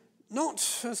tracing not,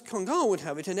 as Kantzer would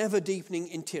have it, an ever-deepening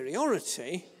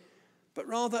interiority, but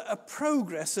rather a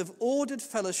progress of ordered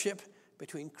fellowship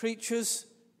between creatures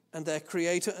and their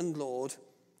Creator and Lord,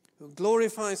 who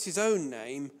glorifies his own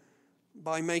name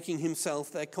by making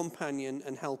himself their companion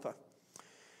and helper.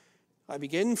 I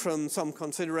begin from some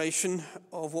consideration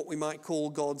of what we might call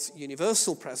God's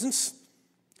universal presence,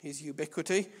 his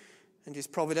ubiquity, and his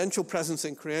providential presence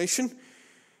in creation,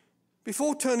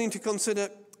 before turning to consider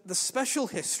the special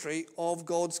history of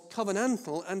God's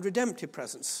covenantal and redemptive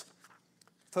presence,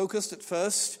 focused at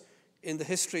first in the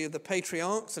history of the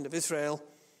patriarchs and of Israel,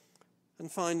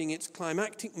 and finding its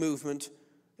climactic moment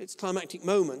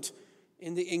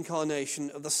in the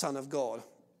incarnation of the Son of God.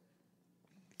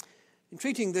 In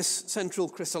treating this central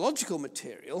Christological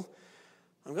material,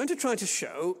 I'm going to try to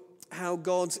show how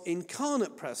God's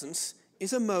incarnate presence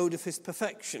is a mode of his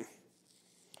perfection.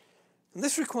 And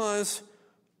this requires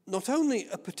not only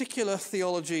a particular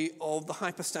theology of the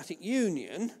hypostatic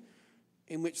union,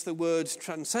 in which the word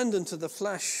transcendent of the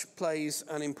flesh plays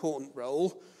an important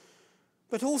role,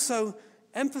 but also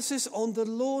emphasis on the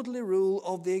lordly rule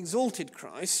of the exalted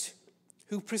Christ,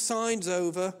 who presides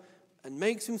over and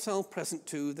makes himself present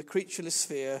to the creatureless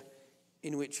sphere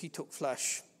in which he took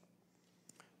flesh.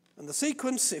 And the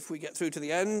sequence, if we get through to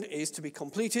the end, is to be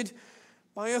completed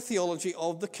by a theology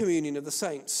of the communion of the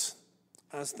saints,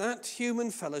 as that human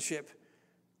fellowship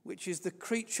which is the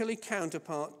creaturely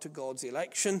counterpart to God's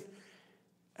election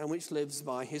and which lives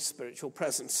by his spiritual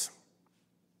presence.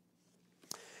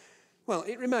 Well,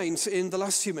 it remains in the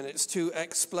last few minutes to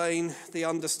explain the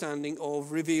understanding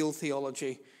of revealed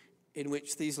theology in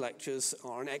which these lectures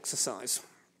are an exercise.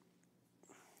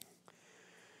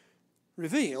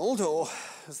 Revealed, or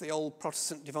as the old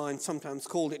Protestant divines sometimes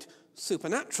called it,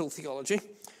 supernatural theology,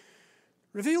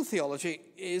 revealed theology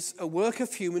is a work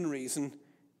of human reason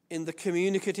in the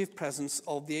communicative presence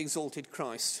of the exalted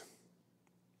Christ.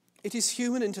 It is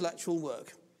human intellectual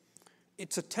work.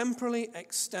 It's a temporally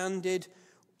extended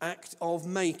act of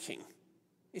making.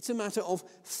 It's a matter of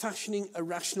fashioning a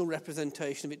rational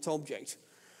representation of its object.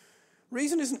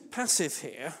 Reason isn't passive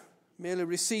here, merely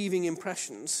receiving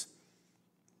impressions.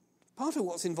 Part of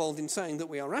what's involved in saying that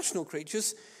we are rational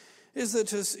creatures is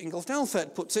that, as Ingolf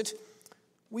Dalfeld puts it,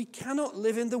 we cannot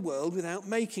live in the world without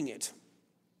making it.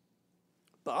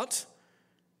 But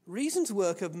reason's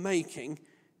work of making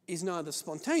is neither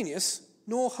spontaneous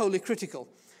nor wholly critical.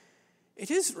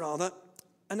 It is rather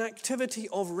an activity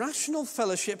of rational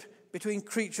fellowship between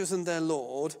creatures and their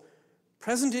Lord,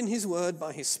 present in his word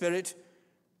by his Spirit,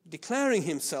 declaring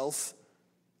himself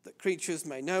that creatures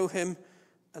may know him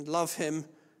and love him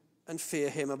and fear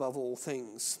him above all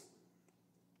things.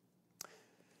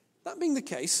 That being the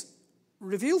case,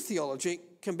 revealed theology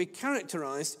can be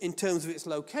characterized in terms of its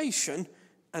location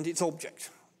and its object.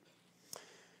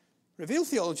 Revealed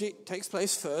theology takes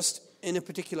place first in a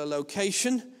particular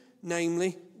location,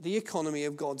 namely the economy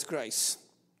of God's grace.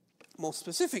 More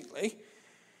specifically,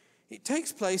 it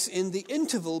takes place in the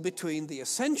interval between the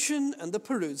ascension and the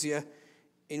parousia,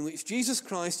 in which Jesus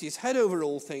Christ is head over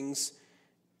all things,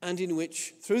 and in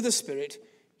which, through the Spirit,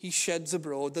 he sheds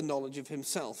abroad the knowledge of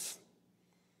himself.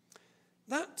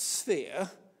 That sphere,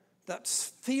 that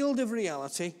field of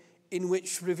reality in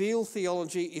which revealed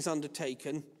theology is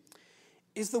undertaken,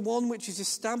 is the one which is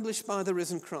established by the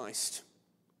risen Christ.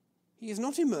 He is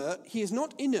not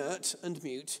inert and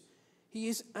mute. He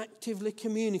is actively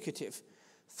communicative.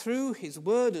 Through his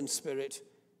word and Spirit,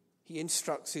 he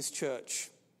instructs his church.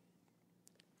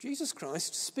 Jesus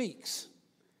Christ speaks.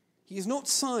 He is not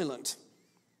silent.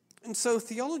 And so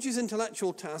theology's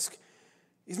intellectual task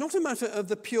is not a matter of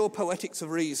the pure poetics of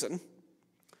reason,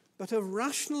 but of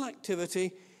rational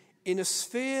activity in a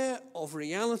sphere of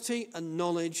reality and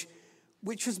knowledge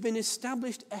which has been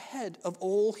established ahead of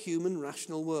all human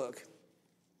rational work.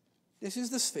 This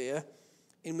is the sphere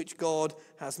in which God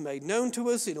has made known to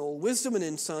us in all wisdom and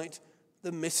insight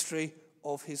the mystery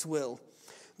of his will.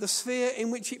 The sphere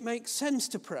in which it makes sense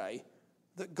to pray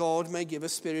that God may give a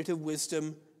spirit of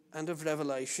wisdom and of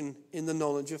revelation in the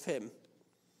knowledge of him.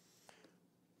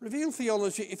 Revealed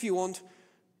theology, if you want,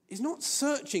 is not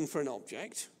searching for an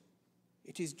object.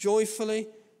 It is joyfully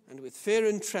and with fear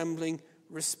and trembling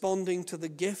responding to the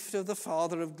gift of the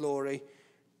Father of glory,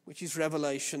 which is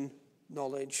revelation,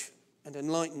 knowledge, and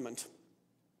enlightenment.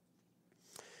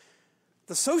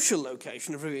 The social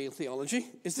location of revealed theology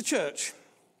is the church.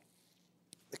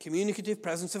 The communicative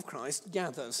presence of Christ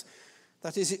gathers.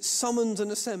 That is, it summons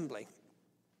an assembly.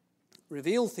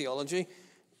 Revealed theology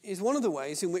is one of the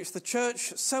ways in which the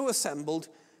church, so assembled,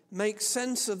 makes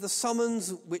sense of the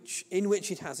summons in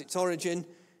which it has its origin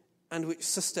and which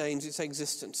sustains its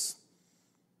existence.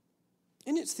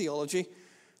 In its theology,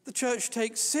 the church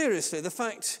takes seriously the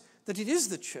fact that it is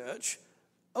the church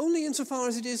only insofar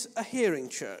as it is a hearing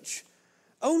church,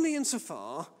 only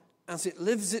insofar as it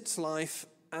lives its life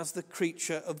as the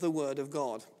creature of the Word of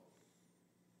God.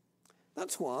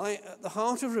 That's why at the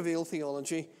heart of revealed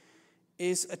theology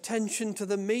is attention to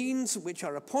the means which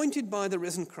are appointed by the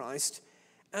risen Christ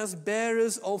as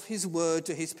bearers of his word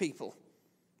to his people,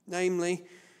 namely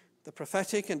the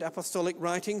prophetic and apostolic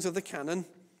writings of the canon,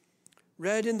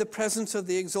 read in the presence of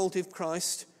the exalted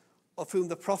Christ, of whom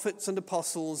the prophets and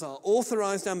apostles are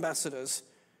authorized ambassadors,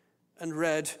 and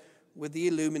read with the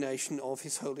illumination of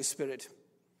his Holy Spirit.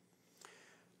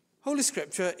 Holy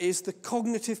Scripture is the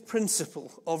cognitive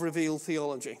principle of revealed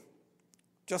theology.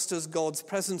 just as God's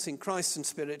presence in Christ and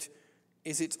Spirit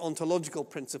is its ontological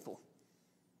principle.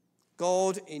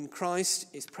 God in Christ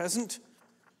is present.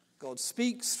 God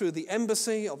speaks through the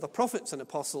embassy of the prophets and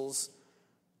apostles,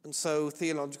 and so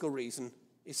theological reason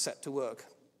is set to work.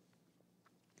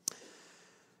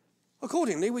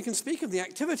 Accordingly, we can speak of the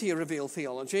activity of revealed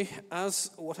theology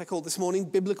as what I called this morning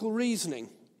biblical reasoning.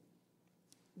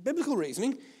 Biblical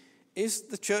reasoning is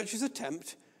the Church's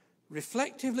attempt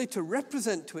reflectively to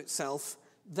represent to itself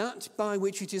that by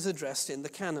which it is addressed in the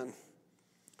canon.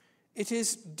 It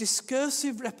is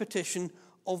discursive repetition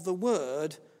of the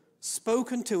word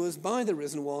spoken to us by the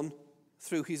Risen One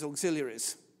through his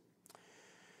auxiliaries.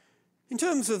 In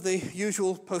terms of the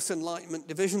usual post-Enlightenment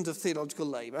divisions of theological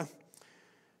labour,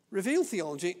 revealed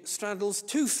theology straddles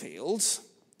two fields,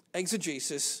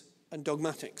 exegesis and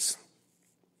dogmatics.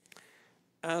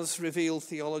 As revealed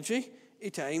theology,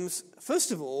 it aims,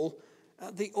 first of all,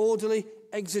 at the orderly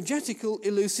exegetical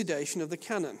elucidation of the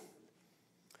canon.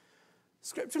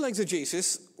 Scriptural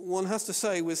exegesis, one has to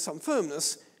say with some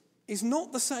firmness, is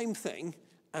not the same thing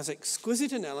as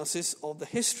exquisite analysis of the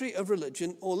history of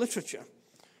religion or literature.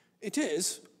 It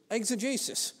is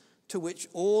exegesis, to which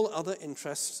all other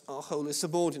interests are wholly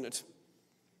subordinate.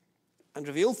 And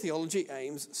revealed theology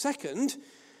aims, second,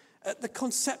 at the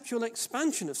conceptual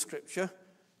expansion of Scripture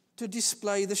to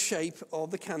display the shape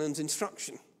of the canon's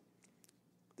instruction.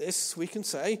 This, we can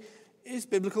say, is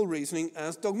biblical reasoning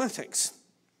as dogmatics.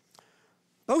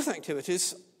 Both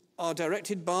activities are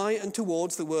directed by and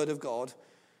towards the Word of God,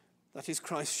 that is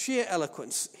Christ's sheer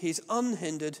eloquence, his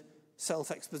unhindered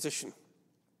self-exposition.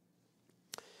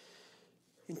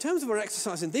 In terms of our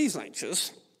exercise in these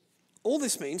lectures, all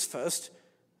this means, first,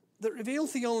 that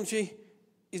revealed theology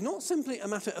is not simply a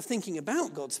matter of thinking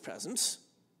about God's presence,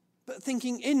 but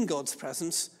thinking in God's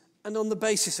presence and on the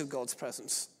basis of God's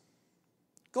presence.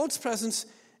 God's presence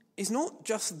is not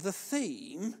just the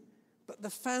theme, but the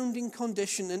founding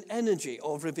condition and energy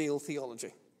of revealed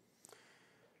theology.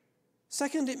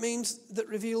 Second, it means that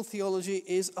revealed theology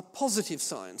is a positive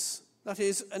science, that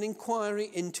is, an inquiry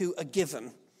into a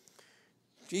given.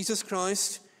 Jesus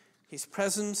Christ, his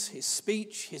presence, his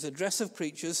speech, his address of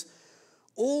preachers,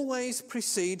 always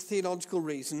precede theological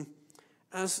reason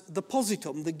as the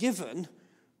positum, the given,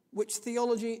 which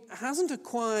theology hasn't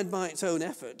acquired by its own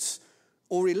efforts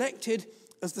or elected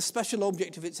as the special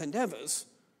object of its endeavours,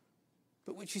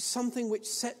 but which is something which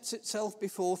sets itself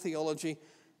before theology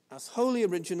as wholly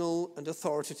original and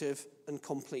authoritative and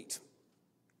complete.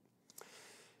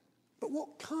 But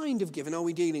what kind of given are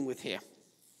we dealing with here?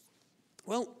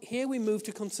 Well, here we move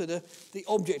to consider the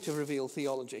object of revealed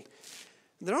theology.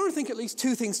 There are, I think, at least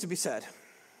two things to be said.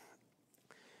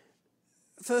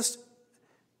 First,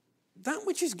 that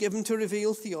which is given to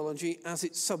revealed theology as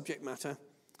its subject matter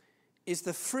is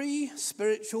the free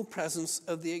spiritual presence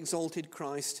of the exalted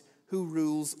Christ who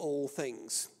rules all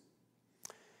things.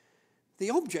 The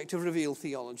object of revealed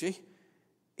theology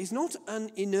is not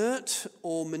an inert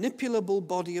or manipulable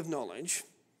body of knowledge.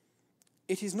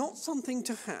 It is not something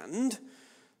to hand,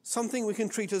 something we can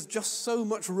treat as just so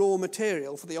much raw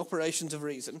material for the operations of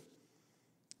reason.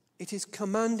 It is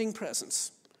commanding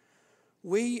presence.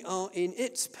 We are in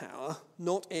its power,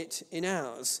 not it in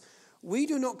ours. We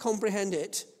do not comprehend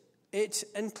it, it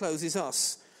encloses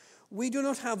us. We do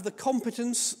not have the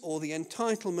competence or the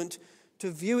entitlement to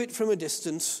view it from a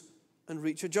distance and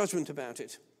reach a judgment about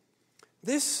it.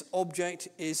 This object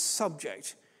is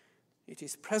subject. It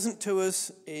is present to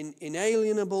us in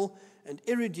inalienable and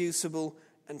irreducible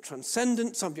and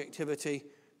transcendent subjectivity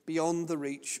beyond the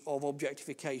reach of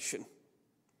objectification.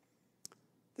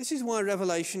 This is why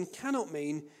revelation cannot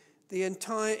mean the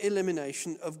entire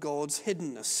elimination of God's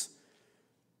hiddenness.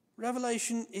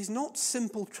 Revelation is not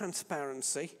simple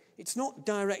transparency. It's not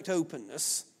direct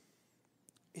openness.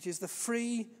 It is the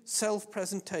free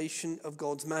self-presentation of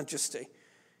God's majesty,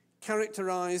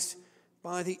 characterized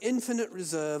by the infinite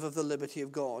reserve of the liberty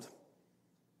of God.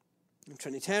 In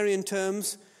Trinitarian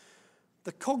terms,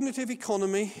 the cognitive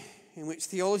economy in which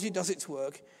theology does its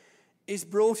work is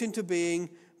brought into being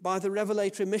by the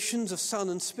revelatory missions of Son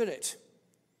and Spirit,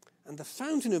 and the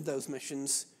fountain of those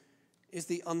missions is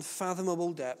the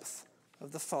unfathomable depth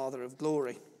of the Father of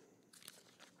glory.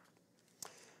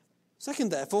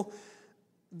 Second, therefore,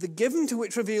 the given to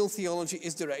which revealed theology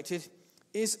is directed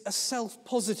is a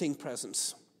self-positing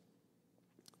presence.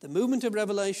 The movement of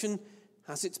revelation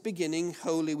has its beginning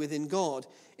wholly within God.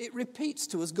 It repeats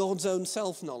to us God's own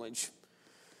self-knowledge.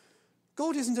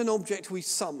 God isn't an object we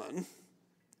summon.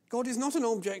 God is not an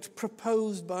object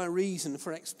proposed by reason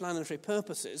for explanatory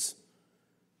purposes.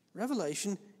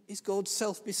 Revelation is God's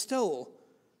self-bestowal,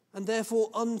 and therefore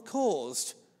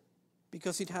uncaused,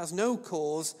 because it has no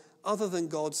cause other than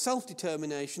God's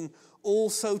self-determination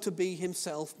also to be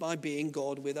himself by being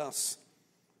God with us.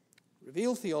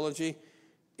 Revealed theology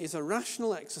is a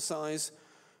rational exercise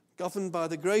governed by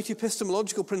the great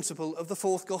epistemological principle of the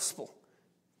fourth gospel.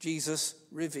 Jesus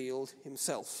revealed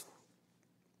himself.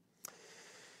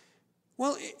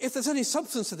 Well, if there's any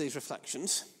substance to these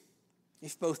reflections,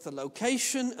 if both the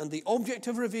location and the object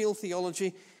of revealed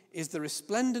theology is the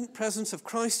resplendent presence of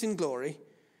Christ in glory,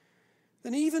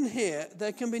 then even here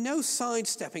there can be no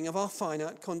sidestepping of our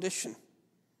finite condition.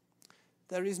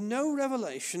 There is no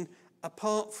revelation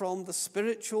apart from the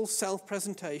spiritual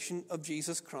self-presentation of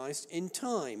Jesus Christ in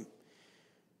time.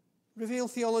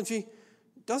 Revealed theology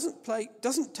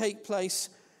doesn't take place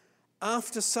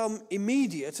after some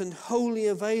immediate and wholly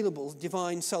available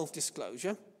divine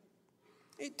self-disclosure.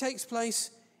 It takes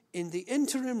place in the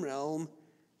interim realm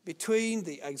between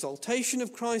the exaltation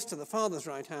of Christ to the Father's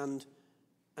right hand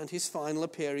and his final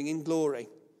appearing in glory.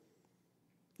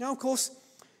 Now, of course,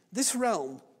 this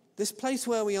realm, this place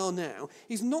where we are now,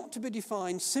 is not to be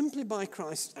defined simply by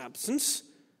Christ's absence,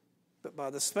 but by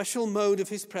the special mode of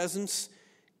his presence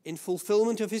in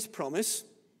fulfillment of his promise.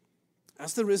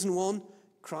 As the risen one,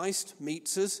 Christ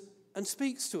meets us and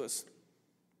speaks to us.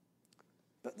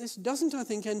 But this doesn't, I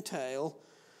think, entail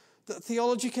that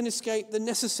theology can escape the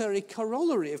necessary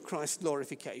corollary of Christ's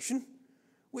glorification,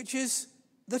 which is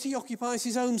that he occupies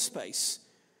his own space,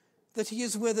 that he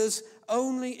is with us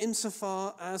only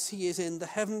insofar as he is in the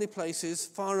heavenly places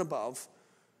far above,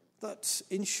 that,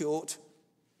 in short,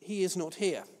 he is not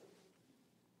here.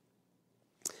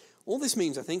 All this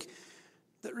means, I think,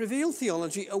 that revealed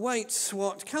theology awaits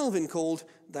what Calvin called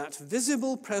that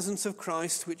visible presence of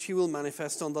Christ which he will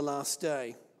manifest on the last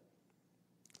day.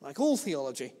 Like all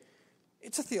theology,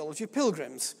 it's a theology of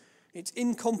pilgrims. It's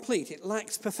incomplete. It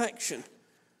lacks perfection.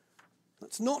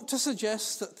 That's not to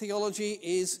suggest that theology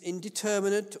is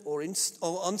indeterminate or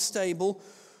unstable,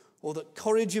 or that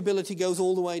corrigibility goes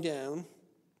all the way down.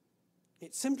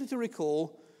 It's simply to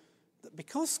recall that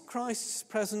because Christ's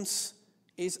presence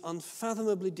is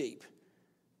unfathomably deep,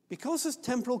 because as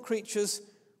temporal creatures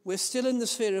we're still in the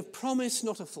sphere of promise,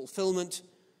 not of fulfillment,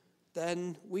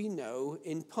 then we know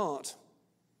in part.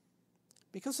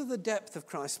 Because of the depth of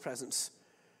Christ's presence,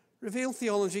 revealed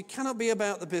theology cannot be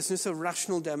about the business of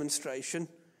rational demonstration,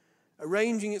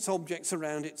 arranging its objects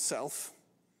around itself.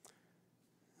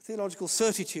 Theological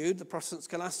certitude, the Protestant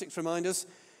scholastics remind us,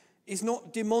 is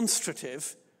not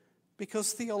demonstrative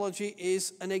because theology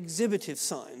is an exhibitive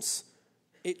science.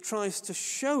 It tries to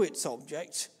show its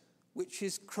object, which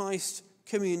is Christ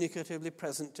communicatively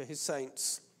present to his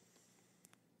saints.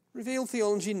 Revealed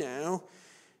theology now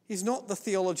is not the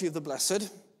theology of the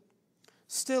blessed.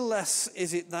 Still less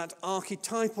is it that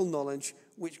archetypal knowledge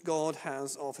which God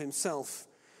has of himself.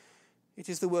 It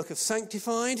is the work of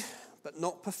sanctified, but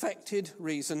not perfected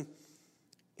reason,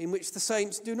 in which the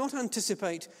saints do not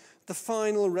anticipate the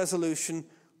final resolution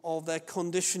of their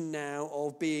condition now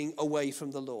of being away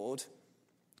from the Lord,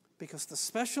 because the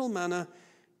special manner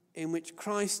in which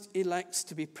Christ elects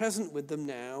to be present with them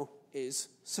now is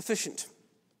sufficient.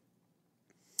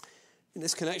 In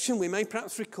this connection, we may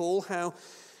perhaps recall how,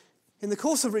 in the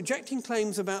course of rejecting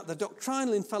claims about the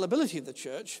doctrinal infallibility of the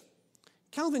Church,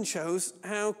 Calvin shows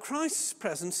how Christ's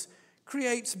presence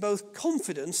creates both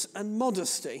confidence and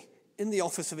modesty in the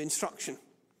office of instruction.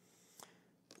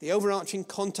 The overarching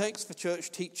context for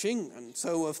church teaching, and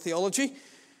so of theology,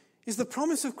 is the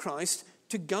promise of Christ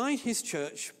to guide his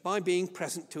church by being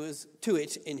present to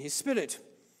it in his Spirit.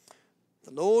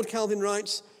 The Lord, Calvin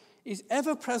writes, is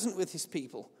ever present with his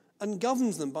people and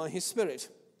governs them by his Spirit.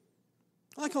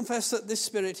 I confess that this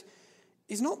Spirit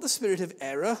is not the spirit of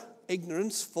error,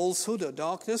 ignorance, falsehood, or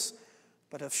darkness,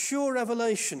 but of sure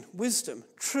revelation, wisdom,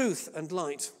 truth, and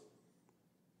light.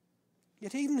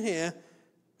 Yet even here,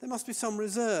 there must be some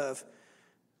reserve.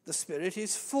 The Spirit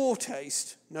is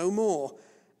foretaste, no more.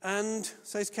 And,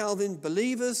 says Calvin,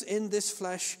 believers in this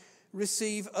flesh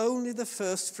receive only the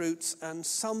first fruits and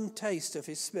some taste of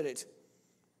his Spirit.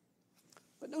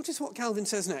 But notice what Calvin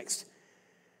says next.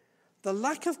 The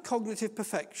lack of cognitive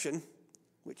perfection,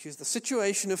 which is the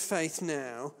situation of faith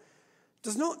now,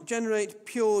 does not generate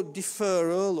pure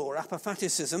deferral or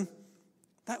apophaticism.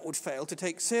 That would fail to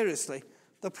take seriously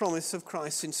the promise of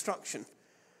Christ's instruction.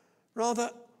 Rather,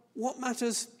 what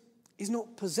matters is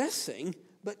not possessing,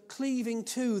 but cleaving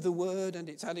to the word and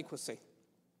its adequacy.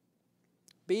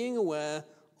 Being aware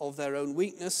of their own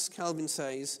weakness, Calvin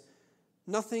says,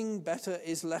 nothing better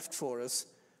is left for us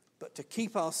but to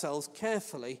keep ourselves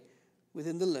carefully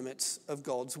within the limits of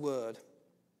God's word.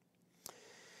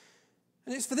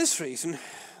 And it's for this reason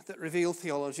that revealed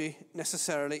theology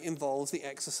necessarily involves the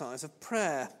exercise of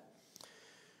prayer.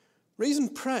 Reason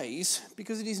prays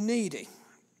because it is needy,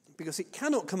 because it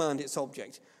cannot command its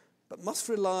object, but must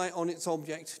rely on its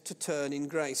object to turn in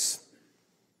grace.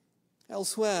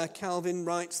 Elsewhere, Calvin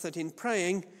writes that in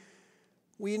praying,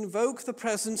 we invoke the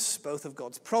presence both of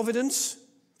God's providence,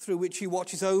 through which he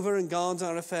watches over and guards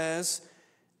our affairs,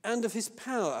 and of his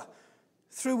power,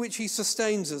 through which he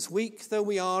sustains us, weak though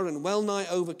we are and well nigh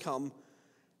overcome,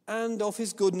 and of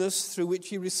his goodness, through which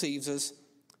he receives us,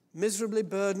 miserably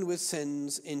burdened with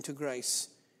sins, into grace.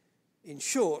 In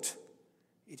short,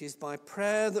 it is by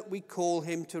prayer that we call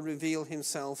him to reveal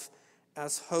himself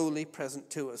as wholly present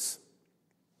to us.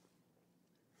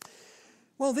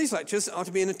 Well, these lectures are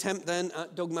to be an attempt then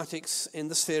at dogmatics in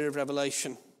the sphere of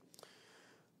revelation.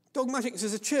 Dogmatics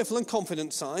is a cheerful and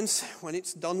confident science. When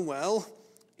it's done well,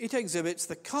 it exhibits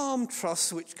the calm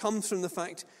trust which comes from the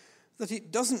fact that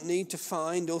it doesn't need to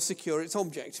find or secure its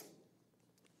object.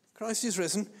 Christ is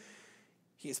risen.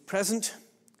 He is present.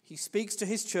 He speaks to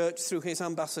his church through his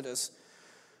ambassadors.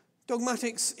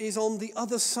 Dogmatics is on the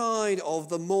other side of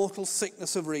the mortal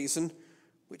sickness of reason,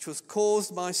 which was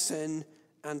caused by sin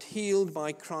and healed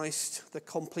by Christ, the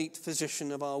complete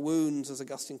physician of our wounds, as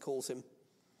Augustine calls him.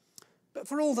 But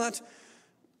for all that,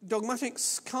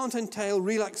 dogmatics can't entail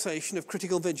relaxation of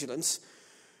critical vigilance.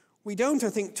 We don't, I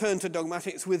think, turn to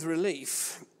dogmatics with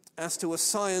relief as to a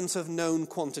science of known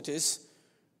quantities.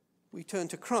 We turn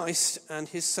to Christ and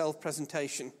his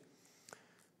self-presentation.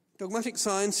 Dogmatic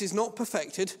science is not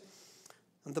perfected,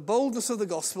 and the boldness of the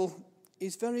gospel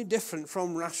is very different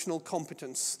from rational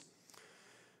competence.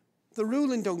 The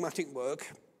rule in dogmatic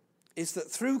work is that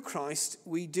through Christ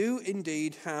we do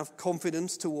indeed have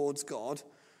confidence towards God,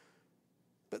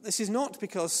 but this is not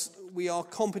because we are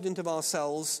competent of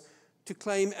ourselves to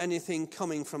claim anything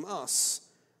coming from us.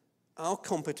 Our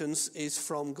competence is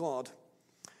from God.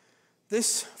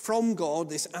 This from God,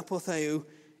 this apotheu,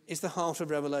 is the heart of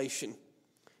revelation.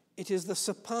 It is the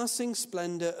surpassing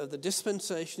splendor of the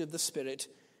dispensation of the Spirit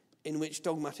in which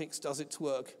dogmatics does its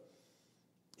work.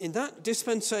 In that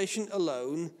dispensation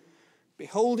alone,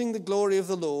 beholding the glory of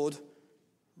the Lord,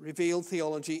 revealed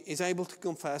theology is able to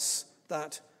confess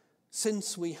that,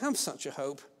 since we have such a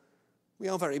hope, we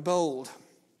are very bold.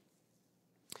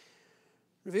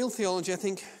 Revealed theology, I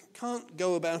think, can't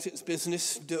go about its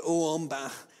business de haut en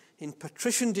bas, in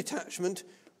patrician detachment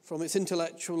from its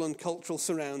intellectual and cultural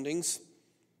surroundings.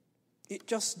 It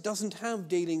just doesn't have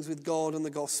dealings with God and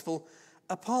the gospel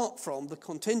apart from the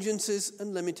contingencies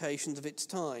and limitations of its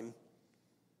time.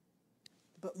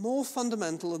 But more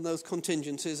fundamental than those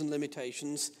contingencies and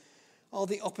limitations are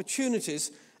the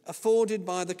opportunities afforded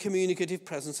by the communicative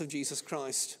presence of Jesus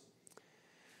Christ.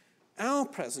 Our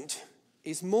present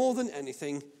is more than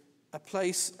anything a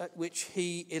place at which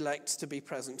he elects to be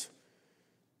present.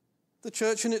 The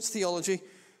church and its theology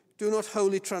do not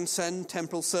wholly transcend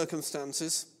temporal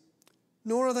circumstances,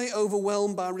 nor are they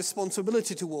overwhelmed by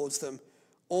responsibility towards them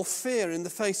or fear in the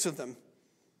face of them.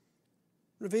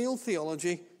 Revealed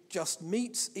theology just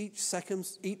meets each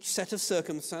set of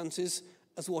circumstances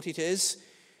as what it is.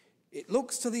 It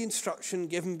looks to the instruction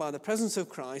given by the presence of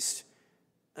Christ,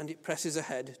 and it presses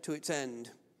ahead to its end.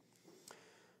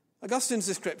 Augustine's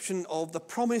description of the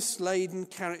promise-laden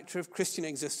character of Christian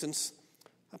existence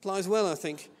applies well, I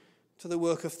think, to the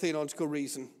work of theological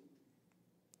reason.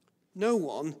 No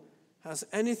one has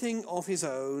anything of his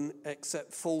own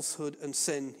except falsehood and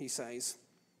sin, he says.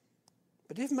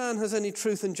 But if man has any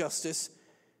truth and justice,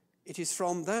 it is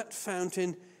from that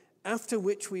fountain after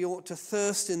which we ought to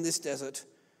thirst in this desert,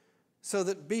 so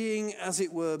that being, as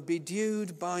it were,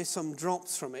 bedewed by some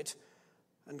drops from it,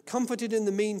 and comforted in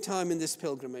the meantime in this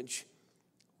pilgrimage,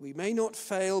 we may not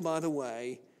fail by the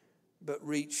way, but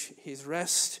reach his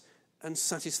rest and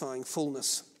satisfying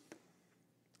fullness.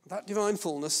 That divine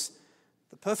fullness,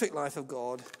 the perfect life of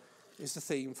God, is the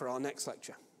theme for our next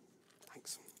lecture.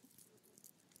 Thanks.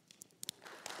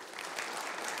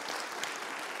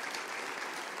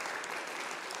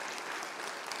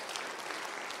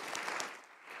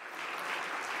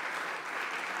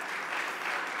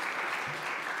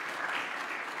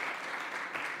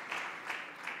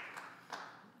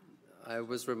 I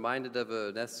was reminded of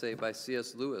an essay by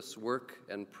C.S. Lewis, Work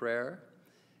and Prayer,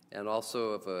 and also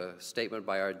of a statement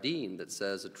by our dean that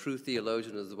says, a true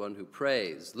theologian is the one who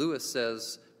prays. Lewis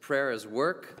says prayer is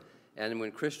work, and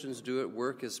when Christians do it,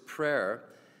 work is prayer.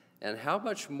 And how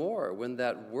much more when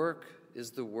that work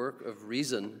is the work of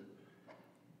reason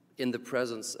in the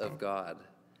presence of God?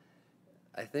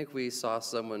 I think we saw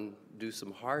someone do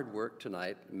some hard work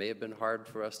tonight. It may have been hard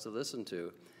for us to listen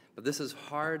to, But this is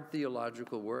hard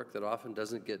theological work that often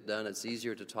doesn't get done. It's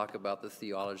easier to talk about the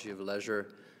theology of leisure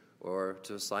or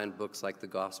to assign books like the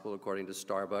Gospel according to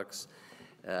Starbucks.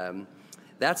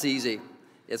 That's easy.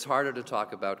 It's harder to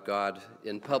talk about God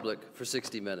in public for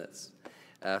 60 minutes.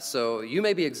 So you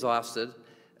may be exhausted,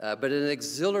 but an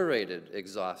exhilarated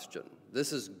exhaustion.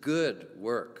 This is good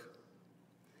work.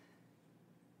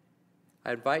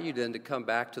 I invite you then to come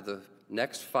back to the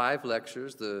next 5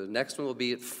 lectures. The next one will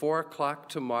be at 4 o'clock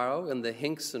tomorrow in the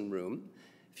Hinkson room.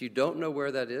 If you don't know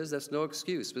where that is, that's no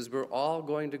excuse, because we're all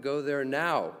going to go there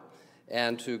now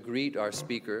and to greet our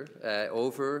speaker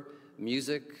over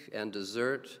music and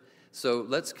dessert. So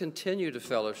let's continue to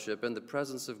fellowship in the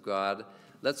presence of God.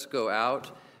 Let's go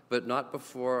out, but not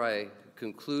before I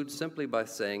conclude simply by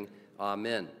saying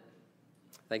Amen.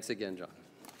 Thanks again, John.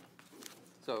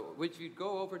 So, would you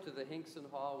go over to the Hinkson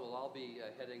Hall? We'll all be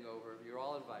heading over. You're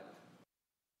all invited.